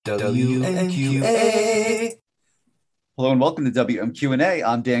WMQA. Hello and welcome to WMQ&A.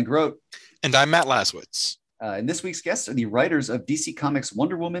 I'm Dan Grote. And I'm Matt Laswitz. And this week's guests are the writers of DC Comics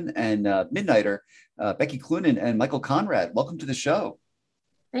Wonder Woman and Midnighter, Becky Cloonan and Michael Conrad. Welcome to the show.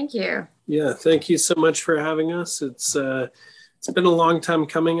 Thank you. Yeah, thank you so much for having us. It's been a long time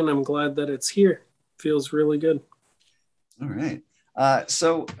coming, and I'm glad that it's here. Feels really good. All right.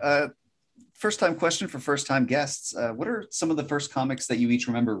 First time question for first time guests. What are some of the first comics that you each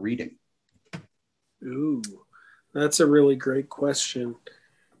remember reading? Ooh, that's a really great question.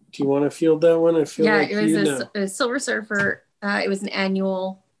 Do you want to field that one? I feel like it was a Silver Surfer. It was an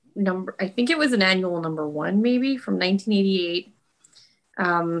annual number. I think it was an annual number one, maybe from 1988.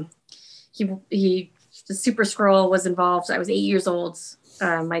 The Super Scroll was involved. I was 8 years old.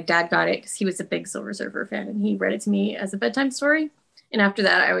 My dad got it because he was a big Silver Surfer fan, and he read it to me as a bedtime story. And after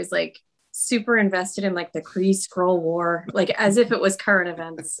that, I was like super invested in like the Kree Skrull War, like as if it was current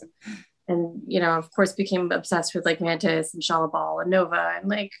events. And, you know, of course, became obsessed with like Mantis and Shalabal and Nova, and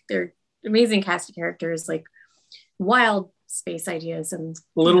like they're amazing cast of characters, like wild space ideas. And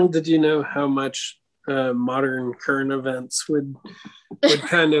little did you know how much modern current events would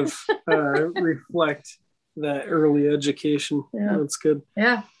kind of reflect that early education. Yeah. That's good.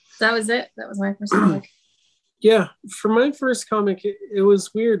 Yeah, that was it. That was my first comic. Yeah, for my first comic, it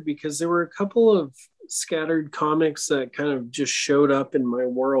was weird because there were a couple of scattered comics that kind of just showed up in my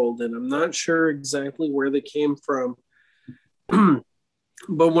world, and I'm not sure exactly where they came from. But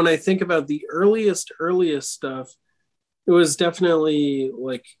when I think about the earliest stuff, it was definitely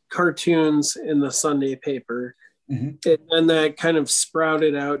like cartoons in the Sunday paper. Mm-hmm. And then that kind of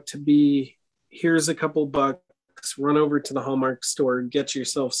sprouted out to be, here's a couple bucks, run over to the Hallmark store, get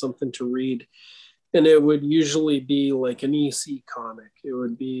yourself something to read. And it would usually be like an EC comic. It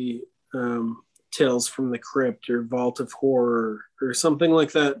would be Tales from the Crypt or Vault of Horror or something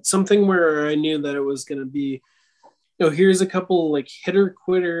like that. Something where I knew that it was going to be, here's a couple like hitter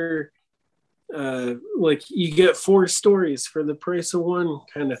quitter, like you get 4 stories for the price of one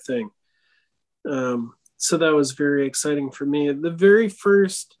kind of thing. So that was very exciting for me. The very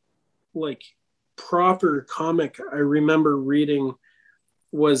first like proper comic I remember reading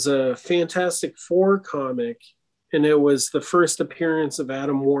was a Fantastic Four comic, and it was the first appearance of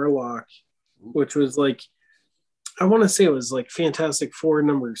Adam Warlock, which was like, I want to say it was like Fantastic Four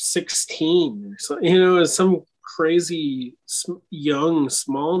number 16 or something. It was some crazy young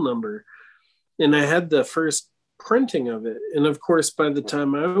small number, and I had the first printing of it, and of course by the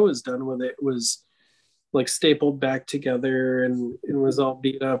time I was done with it, it was like stapled back together and it was all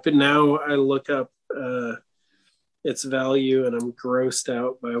beat up. And now I look up its value, and I'm grossed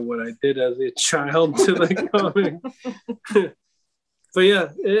out by what I did as a child to the comic. But yeah,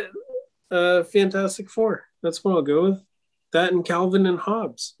 Fantastic Four. That's what I'll go with. That and Calvin and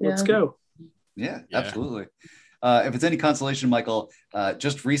Hobbes. Let's go. Yeah, absolutely. If it's any consolation, Michael,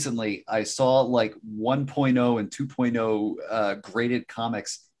 just recently I saw like 1.0 and 2.0 graded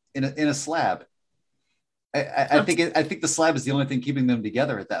comics in a slab. I think the slab is the only thing keeping them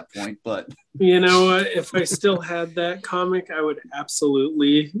together at that point. But you know what? If I still had that comic, I would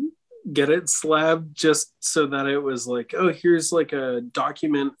absolutely get it slabbed just so that it was like, oh, here's like a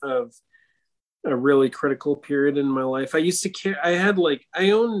document of a really critical period in my life. I used to I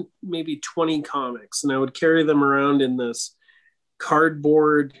owned maybe 20 comics, and I would carry them around in this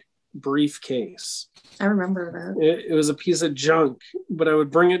cardboard briefcase. I remember that. It was a piece of junk, but I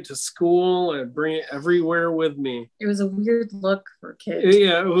would bring it to school. I'd bring it everywhere with me. It was a weird look for kids.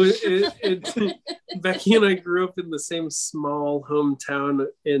 Yeah, Becky and I grew up in the same small hometown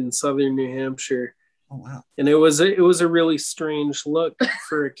in southern New Hampshire. Oh wow! And it was a really strange look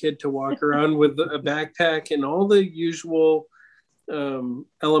for a kid to walk around with a backpack and all the usual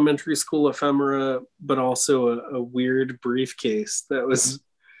elementary school ephemera, but also a weird briefcase that was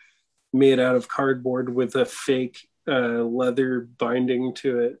made out of cardboard with a fake leather binding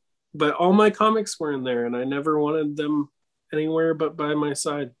to it. But all my comics were in there, and I never wanted them anywhere but by my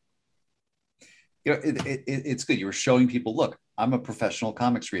side. You know, it's good. You were showing people, look, I'm a professional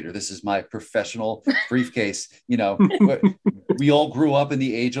comics reader. This is my professional briefcase. You know, we all grew up in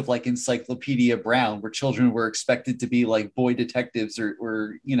the age of like Encyclopedia Brown, where children were expected to be like boy detectives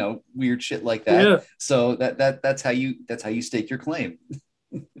or you know, weird shit like that. Yeah. So that's how you stake your claim.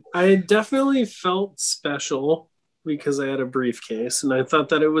 I definitely felt special because I had a briefcase, and I thought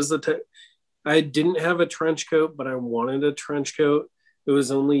that it was I didn't have a trench coat, but I wanted a trench coat. It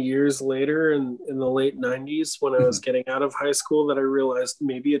was only years later in the late 90s when I was getting out of high school that I realized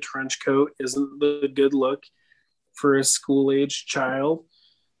maybe a trench coat isn't the good look for a school-age child.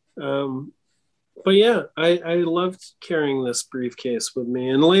 But yeah, I loved carrying this briefcase with me.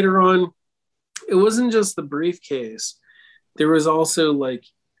 And later on, it wasn't just the briefcase. There was also like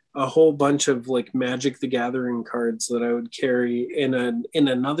a whole bunch of like Magic the Gathering cards that I would carry in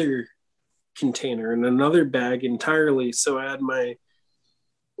another container, in another bag entirely. So I had my,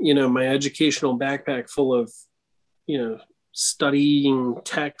 my educational backpack full of, studying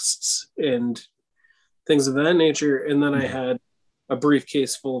texts and things of that nature. And then I had a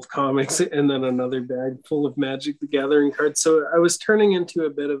briefcase full of comics and then another bag full of Magic the Gathering cards. So I was turning into a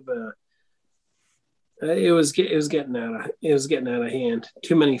bit of a, it was getting out of hand.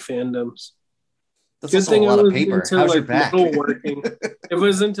 Too many fandoms. That's also a lot of paper. How's your back? Metalworking. If I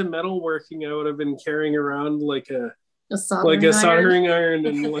was into metalworking, I would have been carrying around like a soldering iron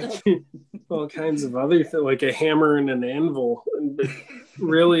and like all kinds of other things, like a hammer and an anvil. But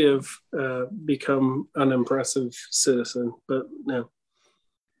really have become an impressive citizen. But no.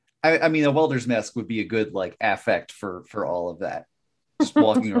 I mean, a welder's mask would be a good like affect for all of that. Just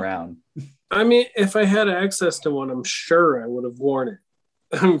walking around. I mean, if I had access to one, I'm sure I would have worn it.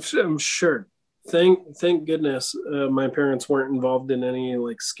 I'm sure. Thank goodness my parents weren't involved in any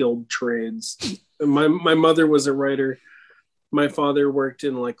like skilled trades. My mother was a writer. My father worked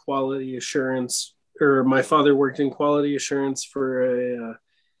in like quality assurance, or my father worked in quality assurance for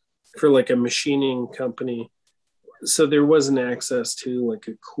like a machining company. So there wasn't access to like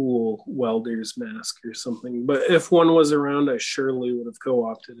a cool welder's mask or something. But if one was around, I surely would have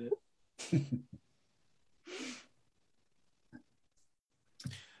co-opted it.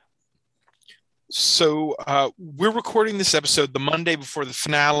 So we're recording this episode the Monday before the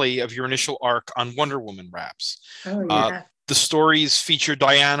finale of your initial arc on Wonder Woman wraps. Oh, yeah. The stories feature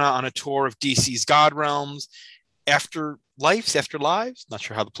Diana on a tour of DC's God Realms, Afterlives, not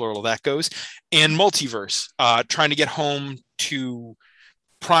sure how the plural of that goes, and Multiverse, trying to get home to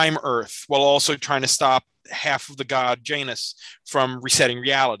Prime Earth while also trying to stop half of the god Janus from resetting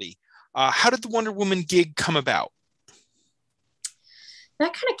reality. How did the Wonder Woman gig come about?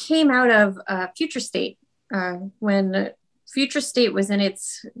 That kind of came out of Future State, when Future State was in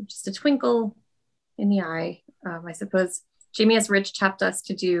its just a twinkle in the eye, I suppose. Jamie S. Rich tapped us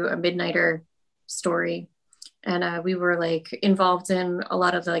to do a Midnighter story, and we were like involved in a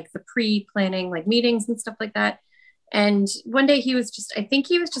lot of the pre-planning like meetings and stuff like that. And one day I think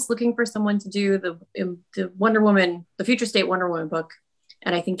he was just looking for someone to do the Wonder Woman, the Future State Wonder Woman book,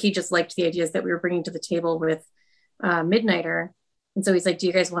 and I think he just liked the ideas that we were bringing to the table with Midnighter. And so he's like, do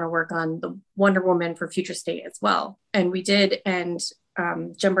you guys want to work on the Wonder Woman for Future State as well? And we did. And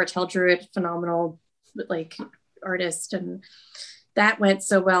Jem Bartel drew it, phenomenal like artist. And that went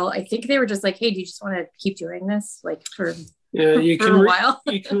so well. I think they were just like, hey, do you just want to keep doing this for a while?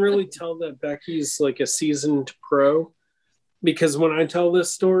 You can really tell that Becky's like a seasoned pro, because when I tell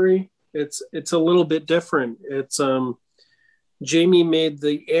this story, it's a little bit different. It's Jamie made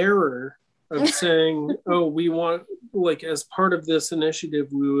the error of saying, oh, we want, like, as part of this initiative,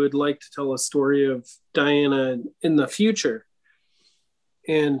 we would like to tell a story of Diana in the future.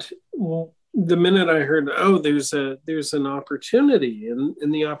 And the minute I heard, oh, there's an opportunity,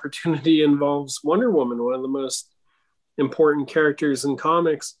 and the opportunity involves Wonder Woman, one of the most important characters in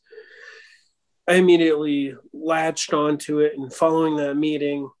comics, I immediately latched onto it. And following that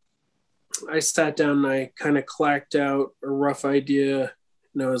meeting, I sat down and I kind of clacked out a rough idea.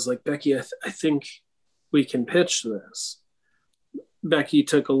 And I was like, Becky, I think we can pitch this. Becky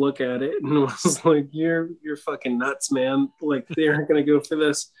took a look at it and was like, you're fucking nuts, man. Like, they aren't going to go for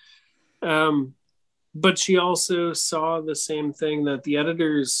this. But she also saw the same thing that the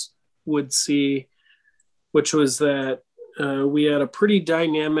editors would see, which was that we had a pretty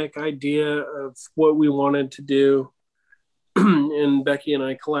dynamic idea of what we wanted to do. And Becky and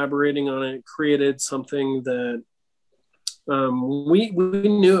I collaborating on it created something that we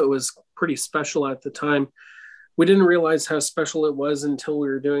knew it was pretty special at the time. We didn't realize how special it was until we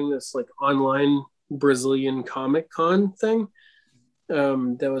were doing this like online Brazilian Comic Con thing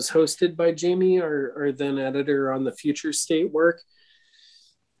that was hosted by Jamie, our then editor on the Future State work.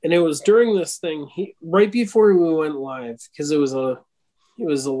 And it was during this thing, right before we went live, because it was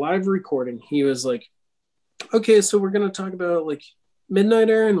a live recording, he was like, okay, so we're going to talk about like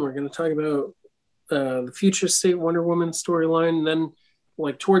Midnighter, and we're going to talk about the Future State Wonder Woman storyline. And then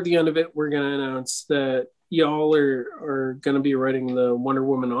like toward the end of it, we're going to announce that y'all are going to be writing the Wonder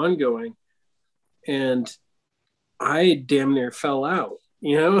Woman ongoing. And I damn near fell out.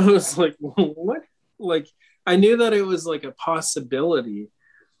 I was like, what? Like, I knew that it was like a possibility,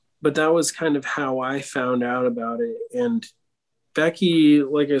 but that was kind of how I found out about it. And Becky,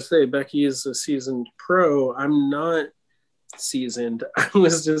 like I say, Becky is a seasoned pro. I'm not seasoned. I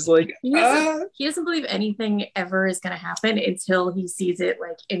was just like, he doesn't believe anything ever is going to happen until he sees it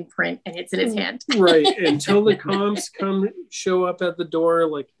like in print and it's in his hand. Right. Until the comps show up at the door,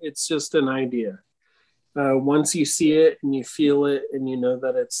 like it's just an idea. Once you see it and you feel it and you know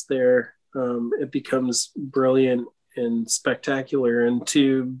that it's there, it becomes brilliant and spectacular. And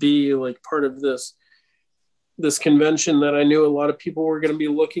to be like part of this convention that I knew a lot of people were going to be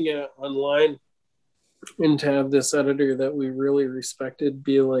looking at online, and to have this editor that we really respected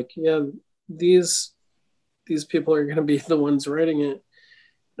be like, yeah, these people are going to be the ones writing it.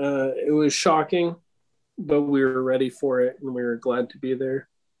 It was shocking, but we were ready for it and we were glad to be there.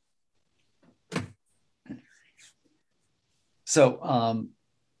 So,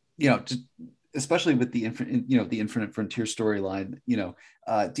 especially with the Infinite Frontier storyline,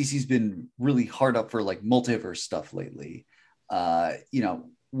 DC's been really hard up for like multiverse stuff lately.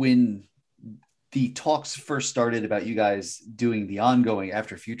 When the talks first started about you guys doing the ongoing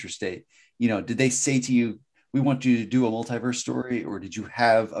after Future State, did they say to you, we want you to do a multiverse story, or did you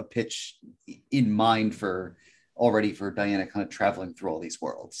have a pitch in mind for Diana kind of traveling through all these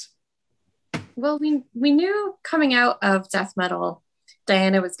worlds? Well, we knew coming out of Death Metal,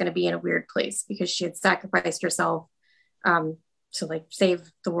 Diana was going to be in a weird place because she had sacrificed herself to like save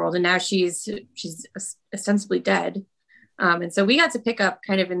the world, and now she's ostensibly dead. And so we got to pick up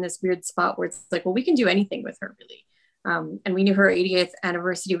kind of in this weird spot where it's like, well, we can do anything with her, really. And we knew her 80th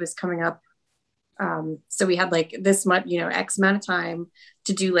anniversary was coming up. So we had like this much, X amount of time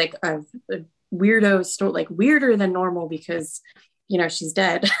to do like a weirdo story, like weirder than normal because, she's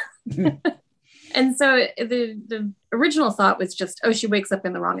dead. And so the original thought was just, she wakes up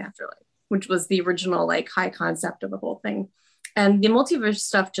in the wrong afterlife, which was the original like high concept of the whole thing. And the multiverse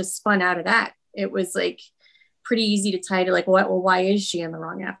stuff just spun out of that. It was like pretty easy to tie to like, why is she in the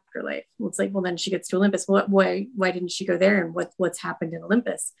wrong afterlife? Well, it's like, well, then she gets to Olympus. Why didn't she go there? And what's happened in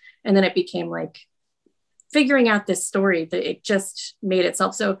Olympus? And then it became like figuring out this story that it just made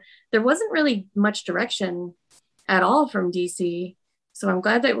itself. So there wasn't really much direction at all from DC. So I'm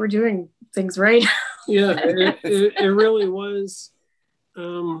glad that we're doing things right. Yeah, it really was.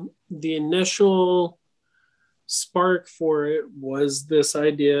 The initial spark for it was this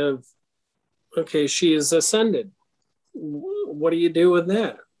idea of, okay, she is ascended. What do you do with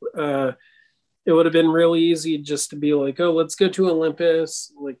that? It would have been really easy just to be like, oh, let's go to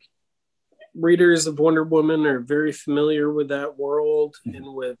Olympus. Like, readers of Wonder Woman are very familiar with that world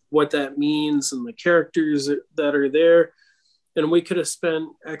and with what that means and the characters that are there. And we could have spent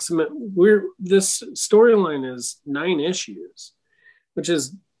this storyline is 9 issues, which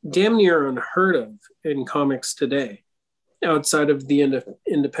is damn near unheard of in comics today, outside of the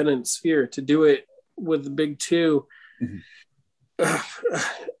independent sphere. To do it with the big 2,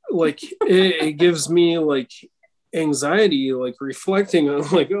 like it gives me like anxiety, like reflecting on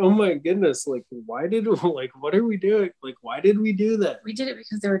like, oh my goodness, like what are we doing? Like, why did we do that? We did it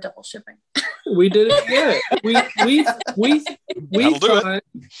because they were double shipping. We did it. Yeah,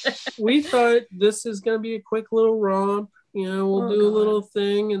 we thought this is going to be a quick little romp. We'll do a little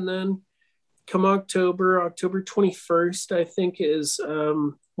thing, and then come October 21st, I think is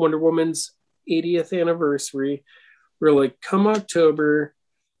Wonder Woman's 80th anniversary. We're like, come October,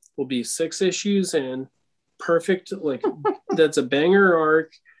 we'll be 6 issues in, perfect. Like that's a banger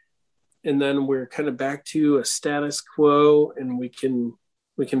arc, and then we're kind of back to a status quo, and we can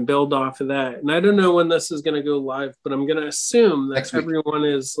build off of that. And I don't know when this is going to go live, but I'm going to assume that everyone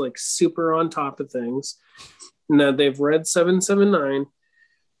is like super on top of things and that they've read 779.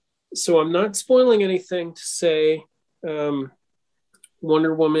 So I'm not spoiling anything to say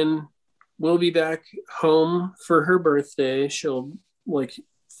Wonder Woman will be back home for her birthday. She'll like,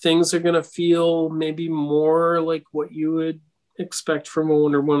 things are going to feel maybe more like what you would expect from a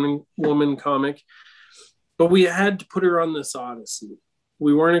Wonder Woman comic. But we had to put her on this odyssey.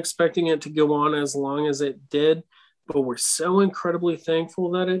 We weren't expecting it to go on as long as it did, but we're so incredibly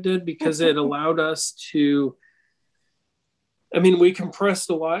thankful that it did, because it allowed us to, we compressed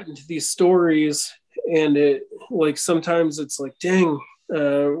a lot into these stories, and it like, sometimes it's like, dang,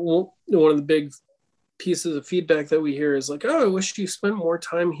 one of the big pieces of feedback that we hear is like, oh, I wish you spent more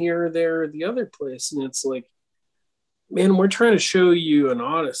time here, there, or the other place. And it's like, man, we're trying to show you an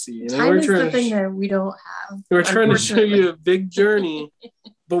odyssey. Time is the thing that we don't have. We're trying to show you a big journey,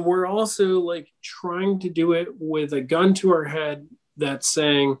 but we're also like trying to do it with a gun to our head that's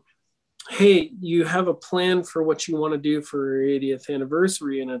saying, hey, you have a plan for what you want to do for your 80th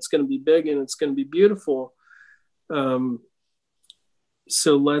anniversary, and it's going to be big and it's going to be beautiful.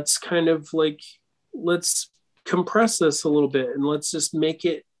 So let's kind of like, let's compress this a little bit, and let's just make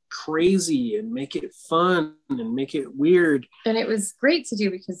it crazy and make it fun and make it weird. And it was great to do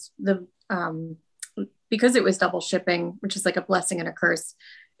because it was double shipping, which is like a blessing and a curse.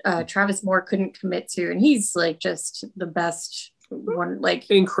 Travis Moore couldn't commit to, and he's like just the best one, like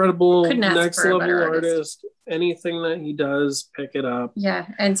incredible next level artist. Anything that he does, pick it up. Yeah,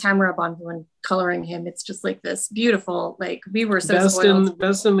 and Tamara Bonvillain coloring him. It's just like this beautiful. Like we were so best spoiled.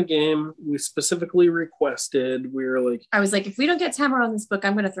 Best in the game. We specifically requested. We were like, I was like, if we don't get Tamara on this book,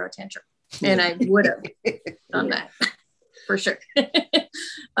 I'm going to throw a tantrum, and I would have done that for sure.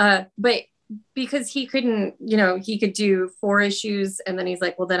 But because he couldn't, he could do 4 issues, and then he's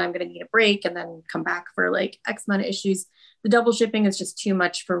like, well, then I'm going to need a break, and then come back for like X amount of issues. The double shipping is just too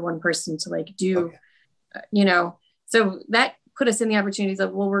much for one person to like do. So that put us in the opportunities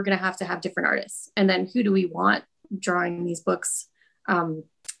of, well, we're going to have different artists. And then who do we want drawing these books? Who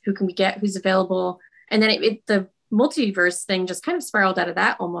can we get? Who's available? And then the multiverse thing just kind of spiraled out of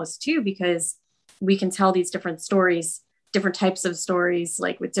that almost too, because we can tell these different stories, different types of stories,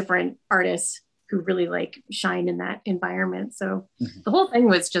 like with different artists who really like shine in that environment. So the whole thing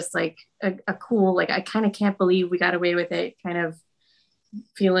was just like a cool, like, I kind of can't believe we got away with it kind of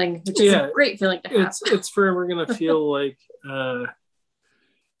feeling, which is a great feeling to have. It's forever going to feel like,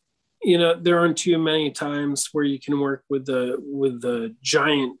 there aren't too many times where you can work with the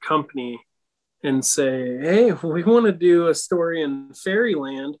giant company and say, hey, we want to do a story in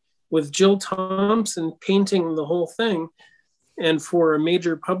Fairyland with Jill Thompson painting the whole thing. And for a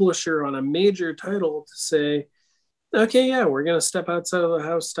major publisher on a major title to say, okay, yeah, we're going to step outside of the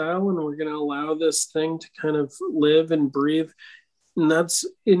house style and we're going to allow this thing to kind of live and breathe. And that's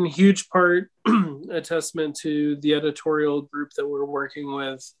in huge part a testament to the editorial group that we're working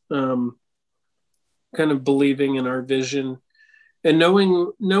with, kind of believing in our vision and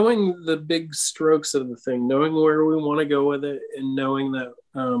knowing the big strokes of the thing, knowing where we want to go with it, and knowing that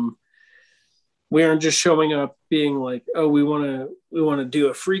we aren't just showing up being like, oh, we want to do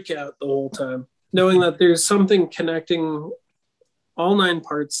a freak out the whole time, knowing that there's something connecting all 9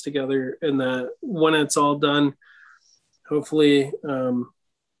 parts together, and that when it's all done, hopefully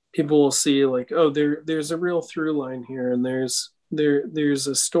people will see like, oh, there's a real through line here, and there's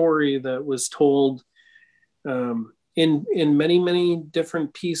a story that was told in many, many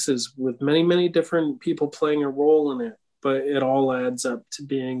different pieces with many, many different people playing a role in it. But it all adds up to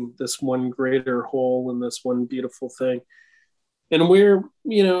being this one greater whole and this one beautiful thing. And we're,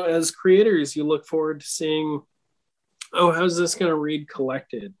 as creators, you look forward to seeing, oh, how's this going to read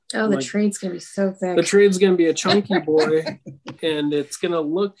collected? Oh, the trade's going to be so thick. The trade's going to be a chunky boy, and it's going to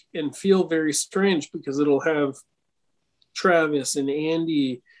look and feel very strange because it'll have Travis and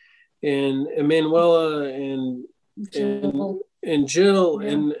Andy and Emanuela and Jill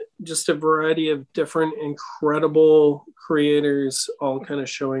and just a variety of different incredible creators all kind of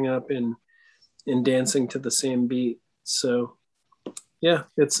showing up and dancing to the same beat. So yeah,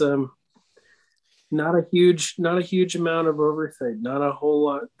 it's not a huge amount of overthink, not a whole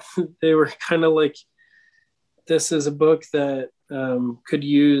lot. They were kind of like, this is a book that could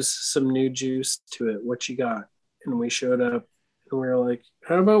use some new juice to it. What you got? And we showed up and we were like,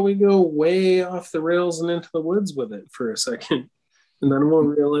 how about we go way off the rails and into the woods with it for a second, and then we'll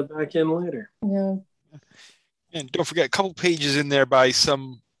reel it back in later. Yeah. And don't forget, a couple pages in there by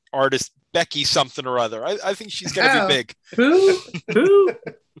some artist, Becky something or other. I think she's going to be big. Who?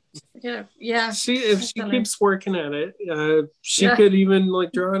 Yeah. If she keeps working at it, she could even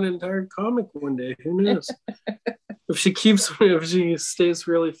like draw an entire comic one day. Who knows? if she stays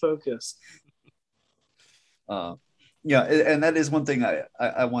really focused. Yeah, and that is one thing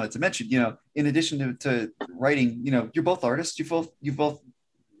I wanted to mention. In addition to writing, you're both artists. You've both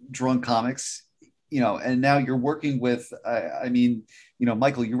drawn comics. And now you're working with.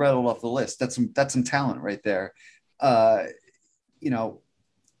 Michael, you rattled off the list. That's some talent right there.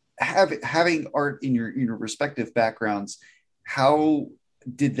 Having art in your respective backgrounds, how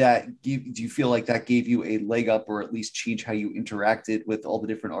did that do you feel like that gave you a leg up, or at least change how you interacted with all the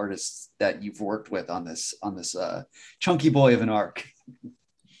different artists that you've worked with on this chunky boy of an arc?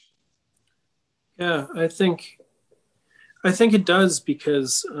 Yeah, I think it does,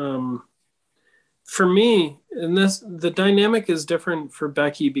 because for me, and the dynamic is different for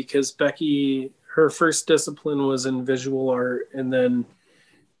Becky, because Becky, her first discipline was in visual art, and then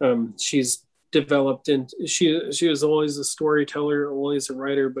she's developed into, she was always a storyteller, always a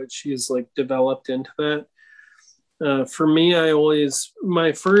writer, but she's like developed into that. For me,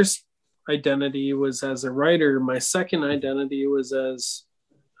 my first identity was as a writer. My second identity was as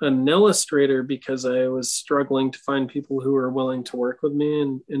an illustrator, because I was struggling to find people who were willing to work with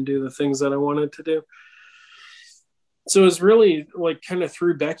me and do the things that I wanted to do. So it's really like kind of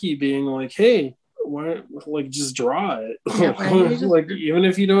through Becky being like, hey, why, like, just draw it. Yeah, like, even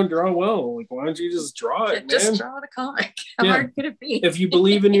if you don't draw well, like, why don't you just draw it, man? Just draw the comic. How hard could it be? If you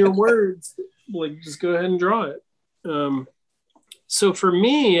believe in your words, like, just go ahead and draw it. So for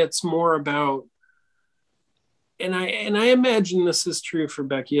me, it's more about, and I imagine this is true for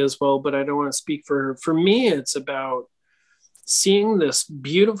Becky as well, but I don't want to speak for her. For me, it's about seeing this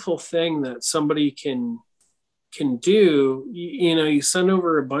beautiful thing that somebody can do. You know, you send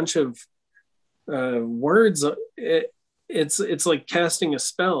over a bunch of words. It's like casting a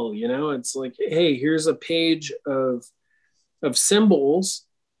spell. You know, it's like, hey, here's a page of symbols.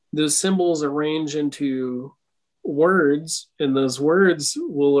 Those symbols arrange into words, and those words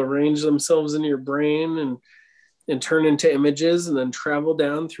will arrange themselves in your brain and turn into images, and then travel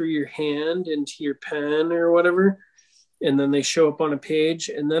down through your hand into your pen or whatever, and then they show up on a page,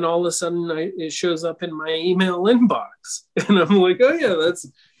 and then all of a sudden it shows up in my email inbox, and I'm like, oh yeah, that's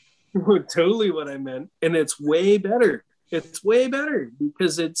totally what I meant. And it's way better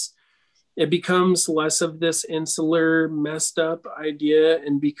because it becomes less of this insular, messed up idea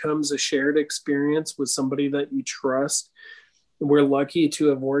and becomes a shared experience with somebody that you trust. We're lucky to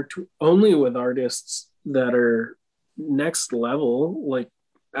have worked only with artists that are next level, like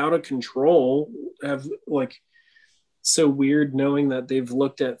out of control, have like, so weird knowing that they've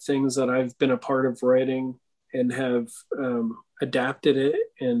looked at things that I've been a part of writing and have adapted it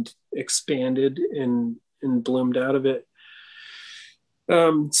and expanded and bloomed out of it.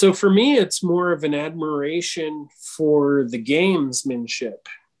 So for me, it's more of an admiration for the gamesmanship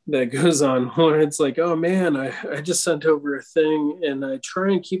that goes on, when it's like, oh man, I just sent over a thing, and I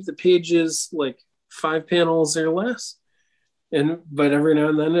try and keep the pages like 5 panels or less. But every now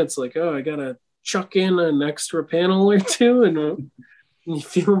and then it's like, oh, I gotta chuck in an extra panel or two, and you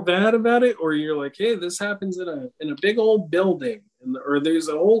feel bad about it, or you're like, hey, this happens in a big old building, or there's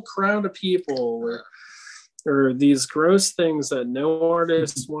a whole crowd of people, or these gross things that no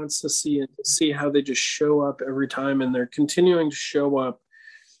artist wants to see, and to see how they just show up every time, and they're continuing to show up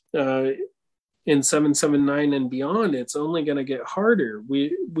in 779 and beyond. It's only going to get harder.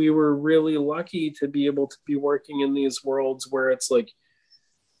 We were really lucky to be able to be working in these worlds where it's like,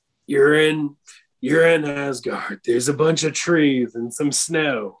 you're in Asgard, there's a bunch of trees and some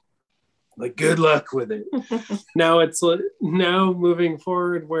snow, like, good luck with it. Now moving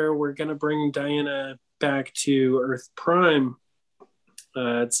forward, where we're going to bring Diana back to Earth Prime,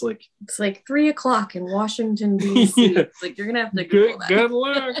 it's like 3:00 in Washington D.C. Yeah. It's like, you're gonna have to Google that. Good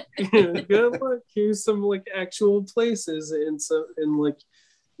luck. Good luck. Here's some like actual places and like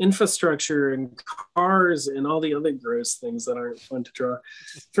infrastructure and cars and all the other gross things that aren't fun to draw.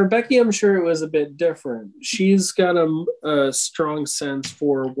 For Becky, I'm sure it was a bit different. She's got a strong sense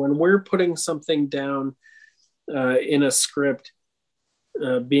for when we're putting something down in a script,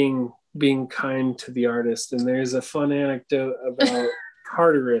 being kind to the artist. And there's a fun anecdote about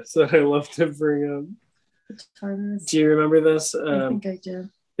Tartarus that I love to bring up. Tartarus. Do you remember this? I think I do.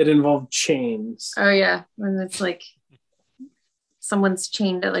 It involved chains. Oh yeah, when it's like someone's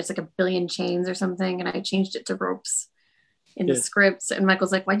chained at like a billion chains or something, and I changed it to ropes in the scripts. And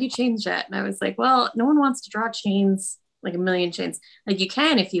Michael's like, "Why'd you change that?" And I was like, "Well, no one wants to draw chains, like a million chains. Like, you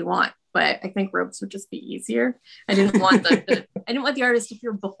can if you want, but I think ropes would just be easier. I didn't want I didn't want the artist to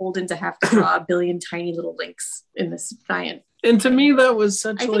feel beholden to have to draw a billion tiny little links in this giant." And to me, that was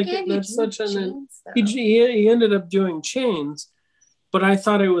such he ended up doing chains, but I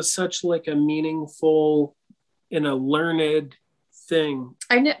thought it was such like a meaningful and a learned thing.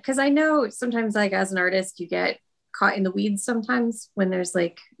 I know, because I know sometimes, like, as an artist, you get caught in the weeds sometimes when there's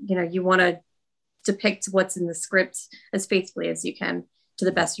like, you want to depict what's in the script as faithfully as you can to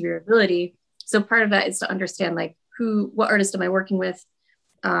the best of your ability. So part of that is to understand, like, what artist am I working with?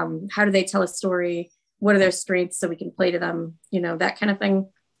 How do they tell a story? What are their strengths so we can play to them? That kind of thing.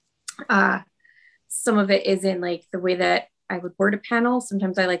 Some of it is in like the way that I would word a panel.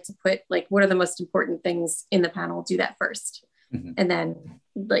 Sometimes I like to put like, what are the most important things in the panel? Do that first. Mm-hmm. And then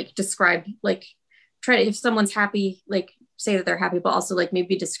like describe, like if someone's happy, like say that they're happy, but also like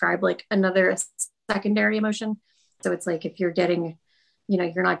maybe describe like another secondary emotion. So it's like, if you're getting,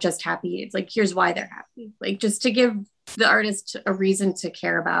 you're not just happy, it's like, here's why they're happy. Like, just to give the artist a reason to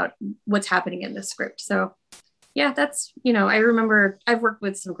care about what's happening in the script. So yeah, that's, I remember I've worked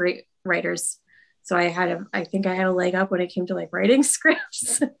with some great writers. So I think I had a leg up when it came to like writing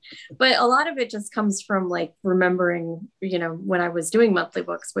scripts, but a lot of it just comes from like remembering, when I was doing monthly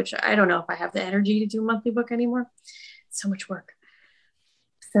books, which I don't know if I have the energy to do a monthly book anymore. It's so much work.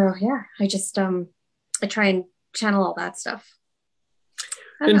 So yeah, I just, I try and channel all that stuff.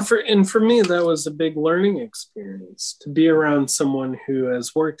 And for me, that was a big learning experience to be around someone who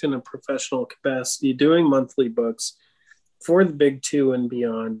has worked in a professional capacity doing monthly books for the big two and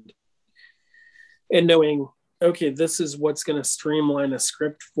beyond, and knowing, okay, this is what's going to streamline a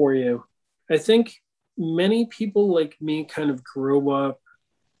script for you. I think many people like me kind of grow up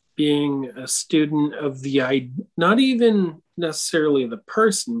being a student of not even necessarily the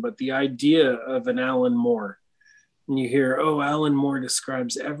person, but the idea of an Alan Moore. And you hear, oh, Alan Moore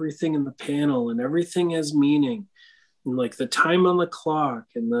describes everything in the panel and everything has meaning, and like the time on the clock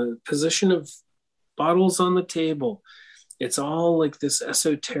and the position of bottles on the table. It's all like this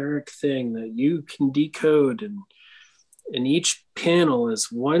esoteric thing that you can decode, and each panel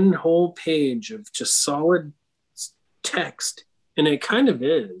is one whole page of just solid text. And it kind of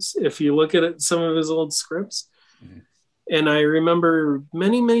is, if you look at some of his old scripts. Mm-hmm. And I remember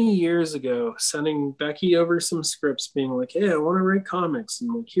many, many years ago sending Becky over some scripts being like, hey, I want to write comics.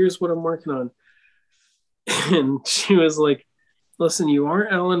 And like, here's what I'm working on. And she was like, listen, you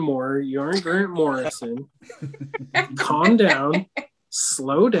aren't Alan Moore. You aren't Grant Morrison. Calm down.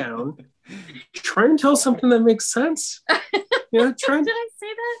 Slow down. Try and tell something that makes sense. Yeah, Did I say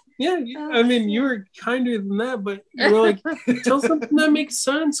that? Yeah, I mean, you were kinder than that, but you were like, tell something that makes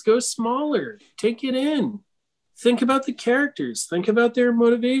sense. Go smaller. Take it in. Think about the characters. Think about their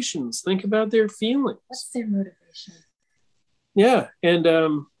motivations. Think about their feelings. What's their motivation? Yeah,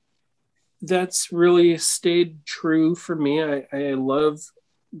 and that's really stayed true for me. I love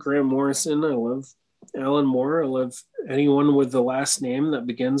Grant Morrison. I love Alan Moore. I love anyone with the last name that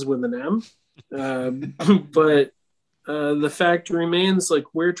begins with an M. But the fact remains, like,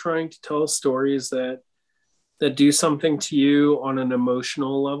 we're trying to tell stories that do something to you on an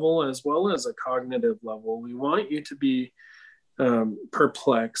emotional level as well as a cognitive level. We want you to be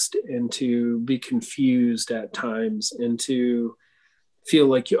perplexed and to be confused at times and to feel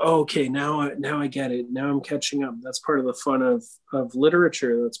like, okay, now I get it. Now I'm catching up. That's part of the fun of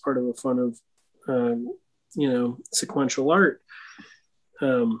literature. That's part of the fun of sequential art.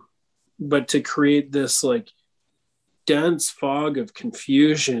 But to create this like dense fog of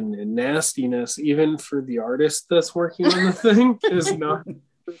confusion and nastiness, even for the artist that's working on the thing, is not.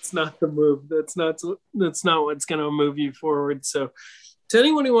 That's not the move. That's not what's going to move you forward. So, to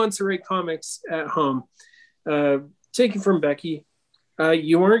anyone who wants to write comics at home, take it from Becky.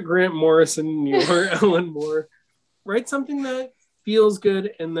 You aren't Grant Morrison. You aren't Alan Moore. Write something that feels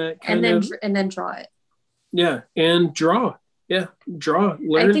good and that and then draw it. Yeah, and draw. Yeah, draw.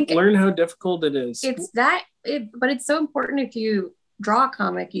 Learn how difficult it is. But it's so important. If you draw a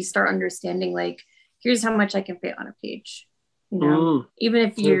comic, you start understanding, like, here's how much I can fit on a page. You know, even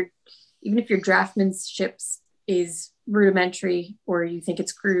if your draftsmanship is rudimentary or you think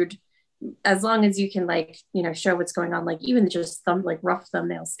it's crude, as long as you can, like, show what's going on, like even just rough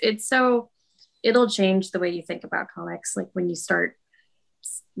thumbnails, it'll change the way you think about comics. Like when you start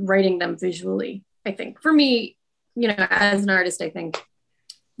writing them visually, I think for me, as an artist, I think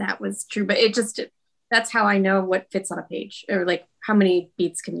that was true, but that's how I know what fits on a page, or like how many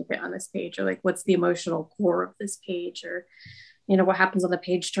beats can you fit on this page, or like what's the emotional core of this page, or what happens on the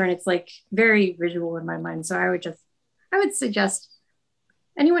page turn. It's like very visual in my mind. So I would suggest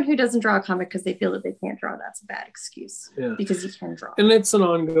anyone who doesn't draw a comic because they feel that they can't draw, that's a bad excuse. Yeah. Because you can draw. And it's an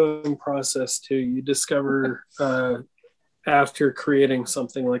ongoing process too. You discover after creating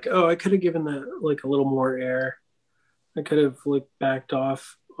something like, oh, I could have given that like a little more air. I could have like backed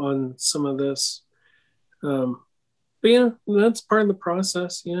off on some of this. But that's part of the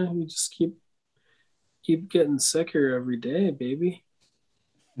process. You just keep getting sicker every day, baby.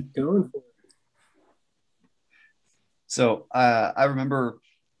 Going for it. So I remember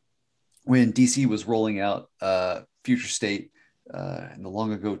when DC was rolling out Future State in the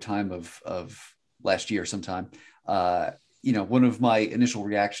long ago time of last year sometime. One of my initial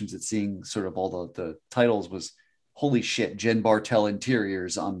reactions at seeing sort of all the titles was, holy shit, Jen Bartel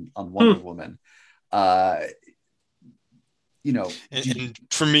interiors on Wonder Woman. And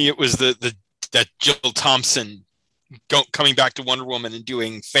for me, it was that Jill Thompson coming back to Wonder Woman and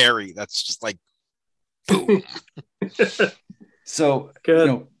doing Fairy. That's just like, boom. So,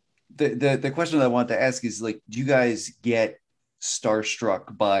 good. The question that I want to ask is, like, do you guys get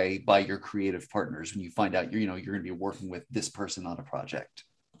starstruck by your creative partners when you find out you're going to be working with this person on a project?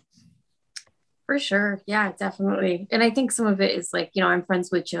 For sure. Yeah, definitely. And I think some of it is like, I'm friends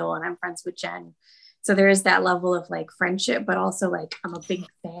with Jill and I'm friends with Jen. So there is that level of like friendship, but also like I'm a big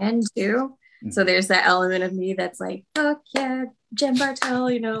fan too. Mm-hmm. So there's that element of me that's like, fuck yeah, Jen Bartel,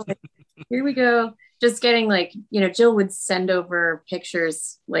 like, here we go. just getting like, Jill would send over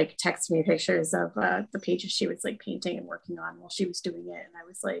pictures, like text me pictures of the pages she was like painting and working on while she was doing it. And I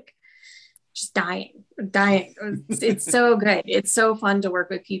was like, just dying. It's so good. It's so fun to work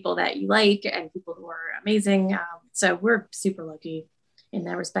with people that you like and people who are amazing. So we're super lucky in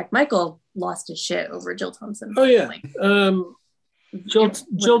that respect. Michael lost his shit over Jill Thompson. Oh yeah.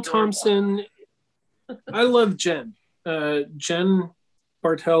 Jill Thompson. I love Jen. Jen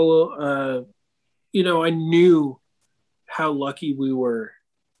Bartel. I knew how lucky we were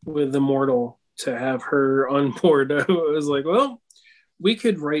with Immortal to have her on board. I was like, well, we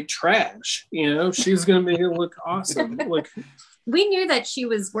could write trash. She's gonna make it look awesome. Like, we knew that she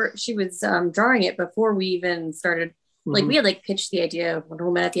was drawing it before we even started. Like, we had like pitched the idea of Wonder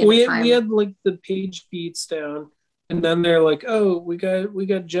Woman at the end of the time. We had like the page beats down, and then they're like, "Oh, we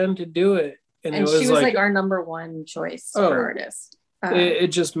got Jen to do it," and she was like our number one choice for artist. It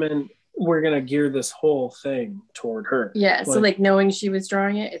just meant we're gonna gear this whole thing toward her. Yeah. So like knowing she was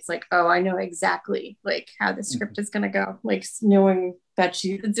drawing it, it's like, oh, I know exactly like how the script is gonna go. Like knowing that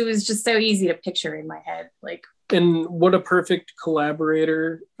it was just so easy to picture in my head. Like, and what a perfect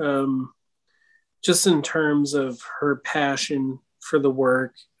collaborator. Just in terms of her passion for the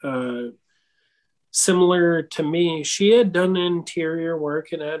work, similar to me, she had done interior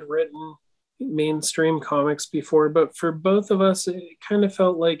work and had written mainstream comics before, but for both of us, it kind of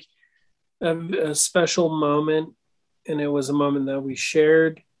felt like a special moment, and it was a moment that we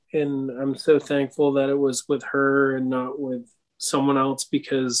shared, and I'm so thankful that it was with her and not with someone else,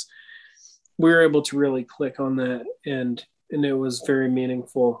 because we were able to really click on that, and it was very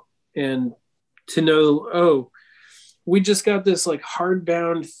meaningful. And to know, oh, we just got this like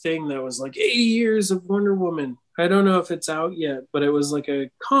hardbound thing that was like 80 years of Wonder Woman. I don't know if it's out yet, but it was like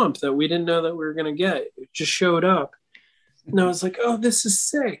a comp that we didn't know that we were going to get. It just showed up. And I was like, oh, this is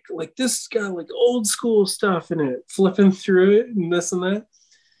sick. Like, this has got like old school stuff in it, flipping through it and this and that.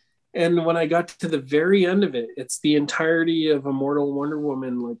 And when I got to the very end of it, it's the entirety of Immortal Wonder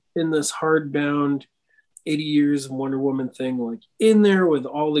Woman, like in this hardbound 80 years of Wonder Woman thing, like in there with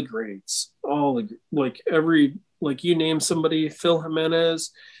all the greats, you name somebody, Phil Jimenez,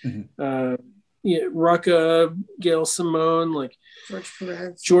 Rucka, Gail Simone, like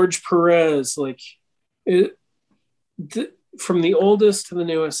George Perez, like it. From the oldest to the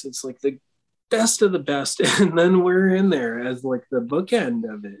newest, it's like the best of the best, and then we're in there as like the bookend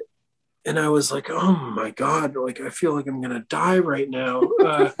of it. And I was like, oh my God, like I feel like I'm gonna die right now.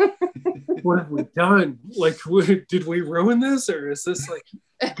 What have we done? Like, did we ruin this, or is this like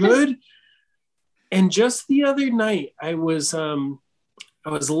good? And just the other night, I was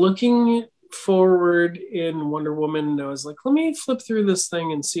looking forward in Wonder Woman, and I was like, let me flip through this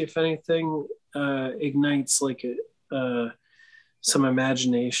thing and see if anything ignites like some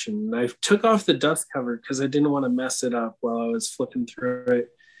imagination. I took off the dust cover because I didn't want to mess it up while I was flipping through it.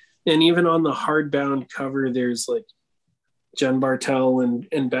 And even on the hardbound cover, there's like Jen Bartel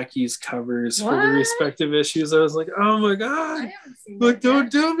and Becky's covers for the respective issues. I was like, oh my God, like,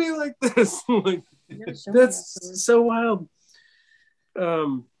 don't do me like this. Like, that's so wild.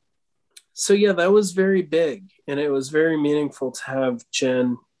 So yeah, that was very big, and it was very meaningful to have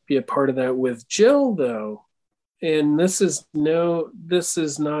Jen be a part of that with Jill, though. And this is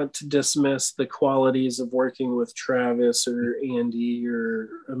not to dismiss the qualities of working with Travis or Andy or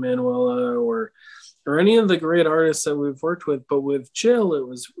Emanuela or any of the great artists that we've worked with, but with Jill, it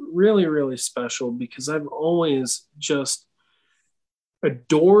was really, really special because I've always just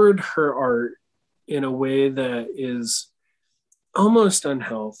adored her art in a way that is almost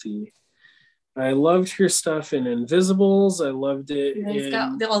unhealthy. I loved her stuff in Invisibles. I loved it. He's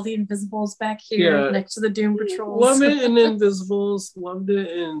got all the Invisibles back here next to the Doom Patrols. Love it in Invisibles. Loved it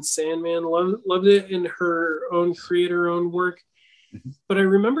in Sandman. Loved it in her own creator-owned work. But I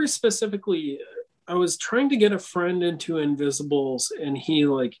remember specifically, I was trying to get a friend into Invisibles, and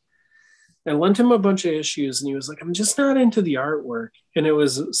I lent him a bunch of issues, and he was like, I'm just not into the artwork. And it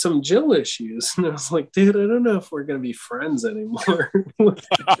was some Jill issues. And I was like, dude, I don't know if we're going to be friends anymore.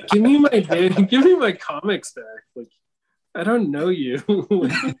 Give me my comics back. Like, I don't know you.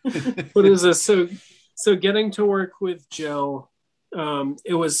 What is this? So getting to work with Jill,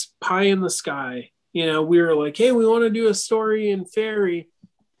 it was pie in the sky. We were like, hey, we want to do a story in Fairy.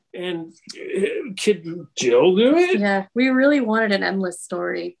 And could Jill do it? Yeah, we really wanted an endless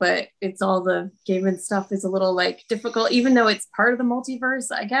story, but it's all the Gaiman stuff is a little like difficult, even though it's part of the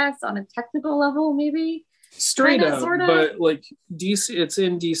multiverse, I guess, on a technical level, maybe. Straight up, sorta. But like DC, it's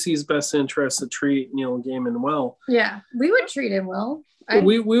in DC's best interest to treat Neil Gaiman well. Yeah, we would treat him well.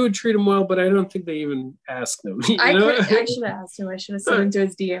 We would treat him well, but I don't think they even asked him. I should have asked him. I should have sent him to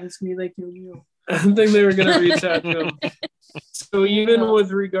his DMs to be like, yo. I didn't think they were going to reach out to him. So even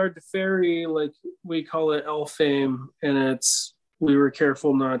with regard to Fairy, like we call it L-Fame, and we were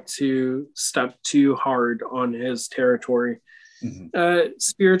careful not to step too hard on his territory.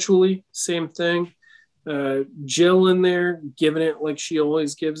 Spiritually, same thing. Jill in there, giving it like she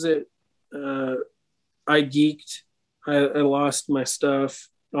always gives it. I geeked. I lost my stuff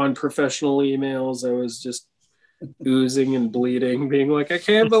on professional emails. I was just oozing and bleeding, being like, I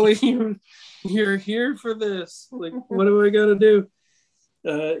can't believe you're here for this. Like, what do I got to do?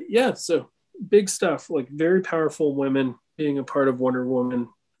 Yeah, so big stuff, like very powerful women being a part of Wonder Woman.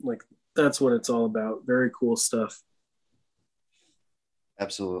 Like, that's what it's all about. Very cool stuff.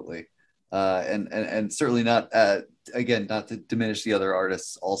 Absolutely. And certainly not, again, not to diminish the other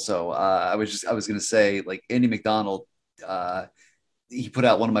artists also. I was going to say, like, Andy McDonald, he put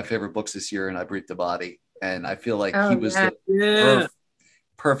out one of my favorite books this year, and I Breathed the Body. And I feel like he was the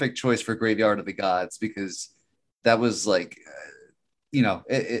perfect choice for Graveyard of the Gods, because that was like,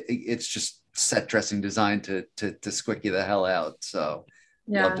 it's just set dressing designed to squick you the hell out. So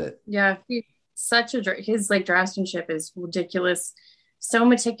loved it. Yeah. His like draftsmanship is ridiculous. So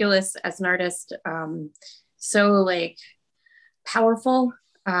meticulous as an artist. So like powerful,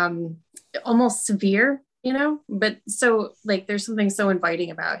 almost severe, but so like there's something so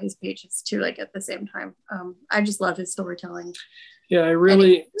inviting about his pages too, like at the same time. I just love his storytelling. Yeah, I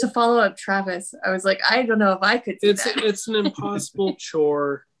really, to follow up Travis, I was like, I don't know if I could do that. It's an impossible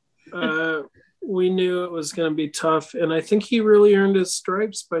chore. We knew it was going to be tough, and I think he really earned his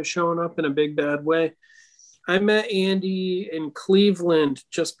stripes by showing up in a big bad way. I met Andy in Cleveland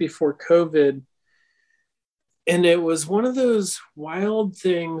just before COVID, and it was one of those wild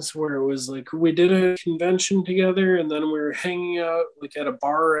things where it was like we did a convention together, and then we were hanging out like at a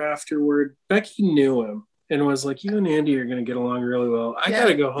bar afterward. Becky knew him and was like, you and Andy are going to get along really well. I got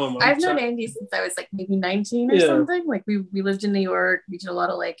to go home. I've known Andy since I was like maybe 19 or something. Like we lived in New York. We did a lot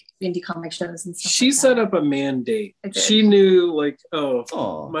of like indie comic shows and stuff. She set up a mandate. She knew like,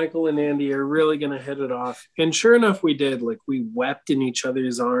 Michael and Andy are really going to hit it off. And sure enough, we did. Like we wept in each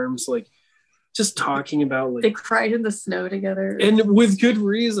other's arms, like just talking about like. They cried in the snow together. And with good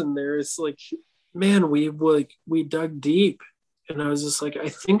reason. There's like, man, we dug deep. And I was just like, I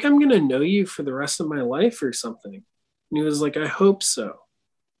think I'm going to know you for the rest of my life or something. And he was like, I hope so.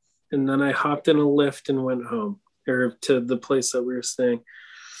 And then I hopped in a Lyft and went home, or to the place that we were staying.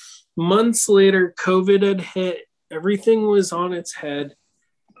 Months later, COVID had hit. Everything was on its head.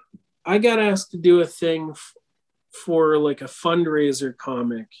 I got asked to do a thing for like a fundraiser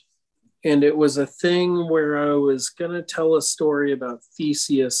comic. And it was a thing where I was going to tell a story about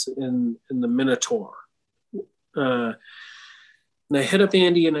Theseus in the Minotaur. And I hit up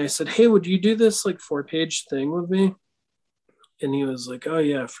Andy and I said, hey, would you do this like 4-page thing with me? And he was like, oh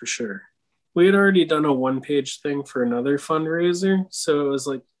yeah, for sure. We had already done a 1-page thing for another fundraiser. So it was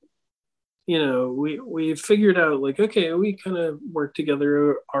like, we figured out like, okay, we kind of worked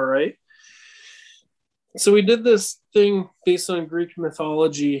together all right. So we did this thing based on Greek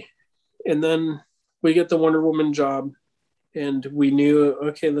mythology. And then we get the Wonder Woman job. And we knew,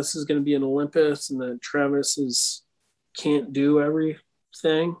 okay, this is going to be in Olympus, and that Travis can't do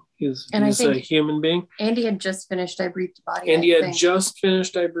everything. He's a human being. Andy had just finished I Breathed the Body.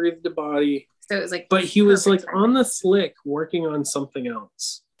 I Breathed the Body. So it was like, but he was like on the slick working on something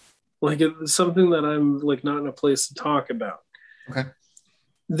else. Like it was something that I'm like not in a place to talk about. Okay.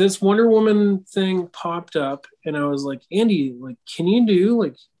 This Wonder Woman thing popped up, and I was like, Andy, like, can you do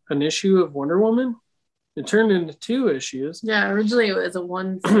like an issue of Wonder Woman? It turned into 2 issues. Yeah, originally it was a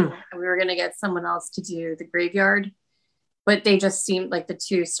 1 and we were going to get someone else to do the Graveyard. But they just seemed like the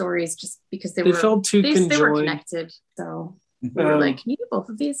 2 stories, just because they felt too conjoined. They were connected. So we were like, can you do both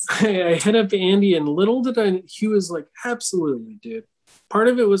of these? I hit up Andy, and little did I, he was like, absolutely, dude. Part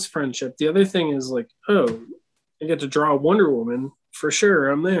of it was friendship. The other thing is like, oh, I get to draw Wonder Woman. For sure,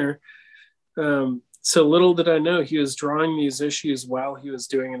 I'm there. So little did I know he was drawing these issues while he was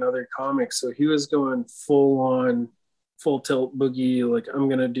doing another comic. So he was going full tilt boogie. Like, I'm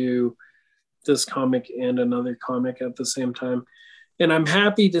going to do this comic and another comic at the same time. And I'm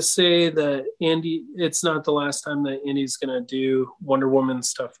happy to say that Andy, it's not the last time that Andy's going to do Wonder Woman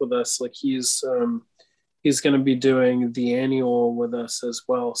stuff with us. Like he's going to be doing the annual with us as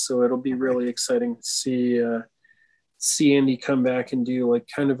well. So it'll be really exciting to see Andy come back and do like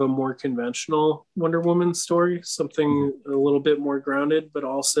kind of a more conventional Wonder Woman story, something a little bit more grounded, but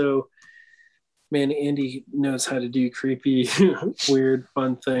also, man, Andy knows how to do creepy, weird,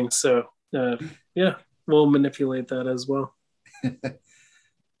 fun things. So yeah, we'll manipulate that as well.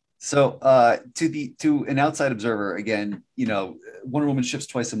 So to an outside observer, again, Wonder Woman ships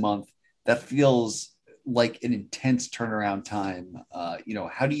twice a month. that feels like an intense turnaround time.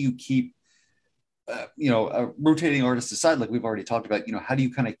 How do you keep, rotating artists aside, like we've already talked about, how do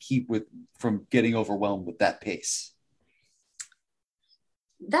you kind of keep from getting overwhelmed with that pace?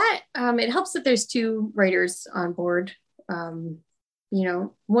 That it helps that there's two writers on board.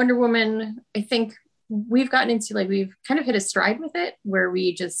 Wonder Woman, I think we've gotten into, like, we've kind of hit a stride with it where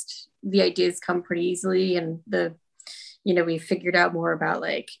the ideas come pretty easily, and we figured out more about,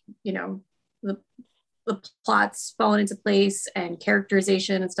 like, the plots falling into place and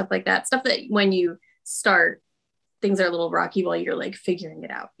characterization and stuff like that. Stuff that when you start, things are a little rocky while you're like figuring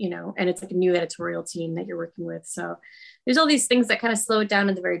it out, and it's like a new editorial team that you're working with. So there's all these things that kind of slow it down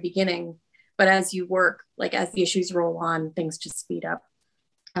in the very beginning. But as you work, like as the issues roll on, things just speed up.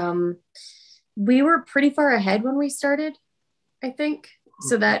 We were pretty far ahead when we started, I think,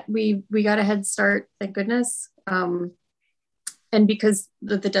 so that we got a head start, thank goodness. And because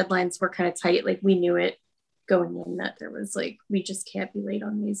the deadlines were kind of tight, like we knew it going in that there was like, we just can't be late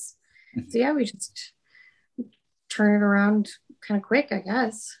on these. So yeah, we just turn it around kind of quick, I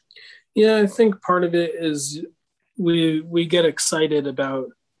guess. Yeah, I think part of it is we get excited about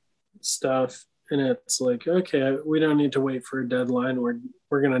stuff, and it's like, okay, we don't need to wait for a deadline.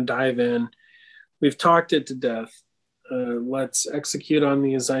 We're gonna dive in. We've talked it to death. Let's execute on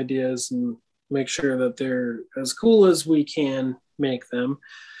these ideas and make sure that they're as cool as we can make them.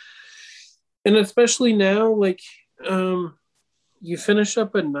 And especially now, like, you finish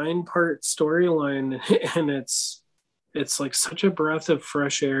up a 9-part storyline, and it's like such a breath of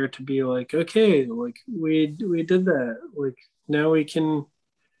fresh air to be like, okay, like we did that. Like now we can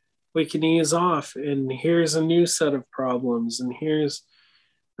ease off, and here's a new set of problems, and here's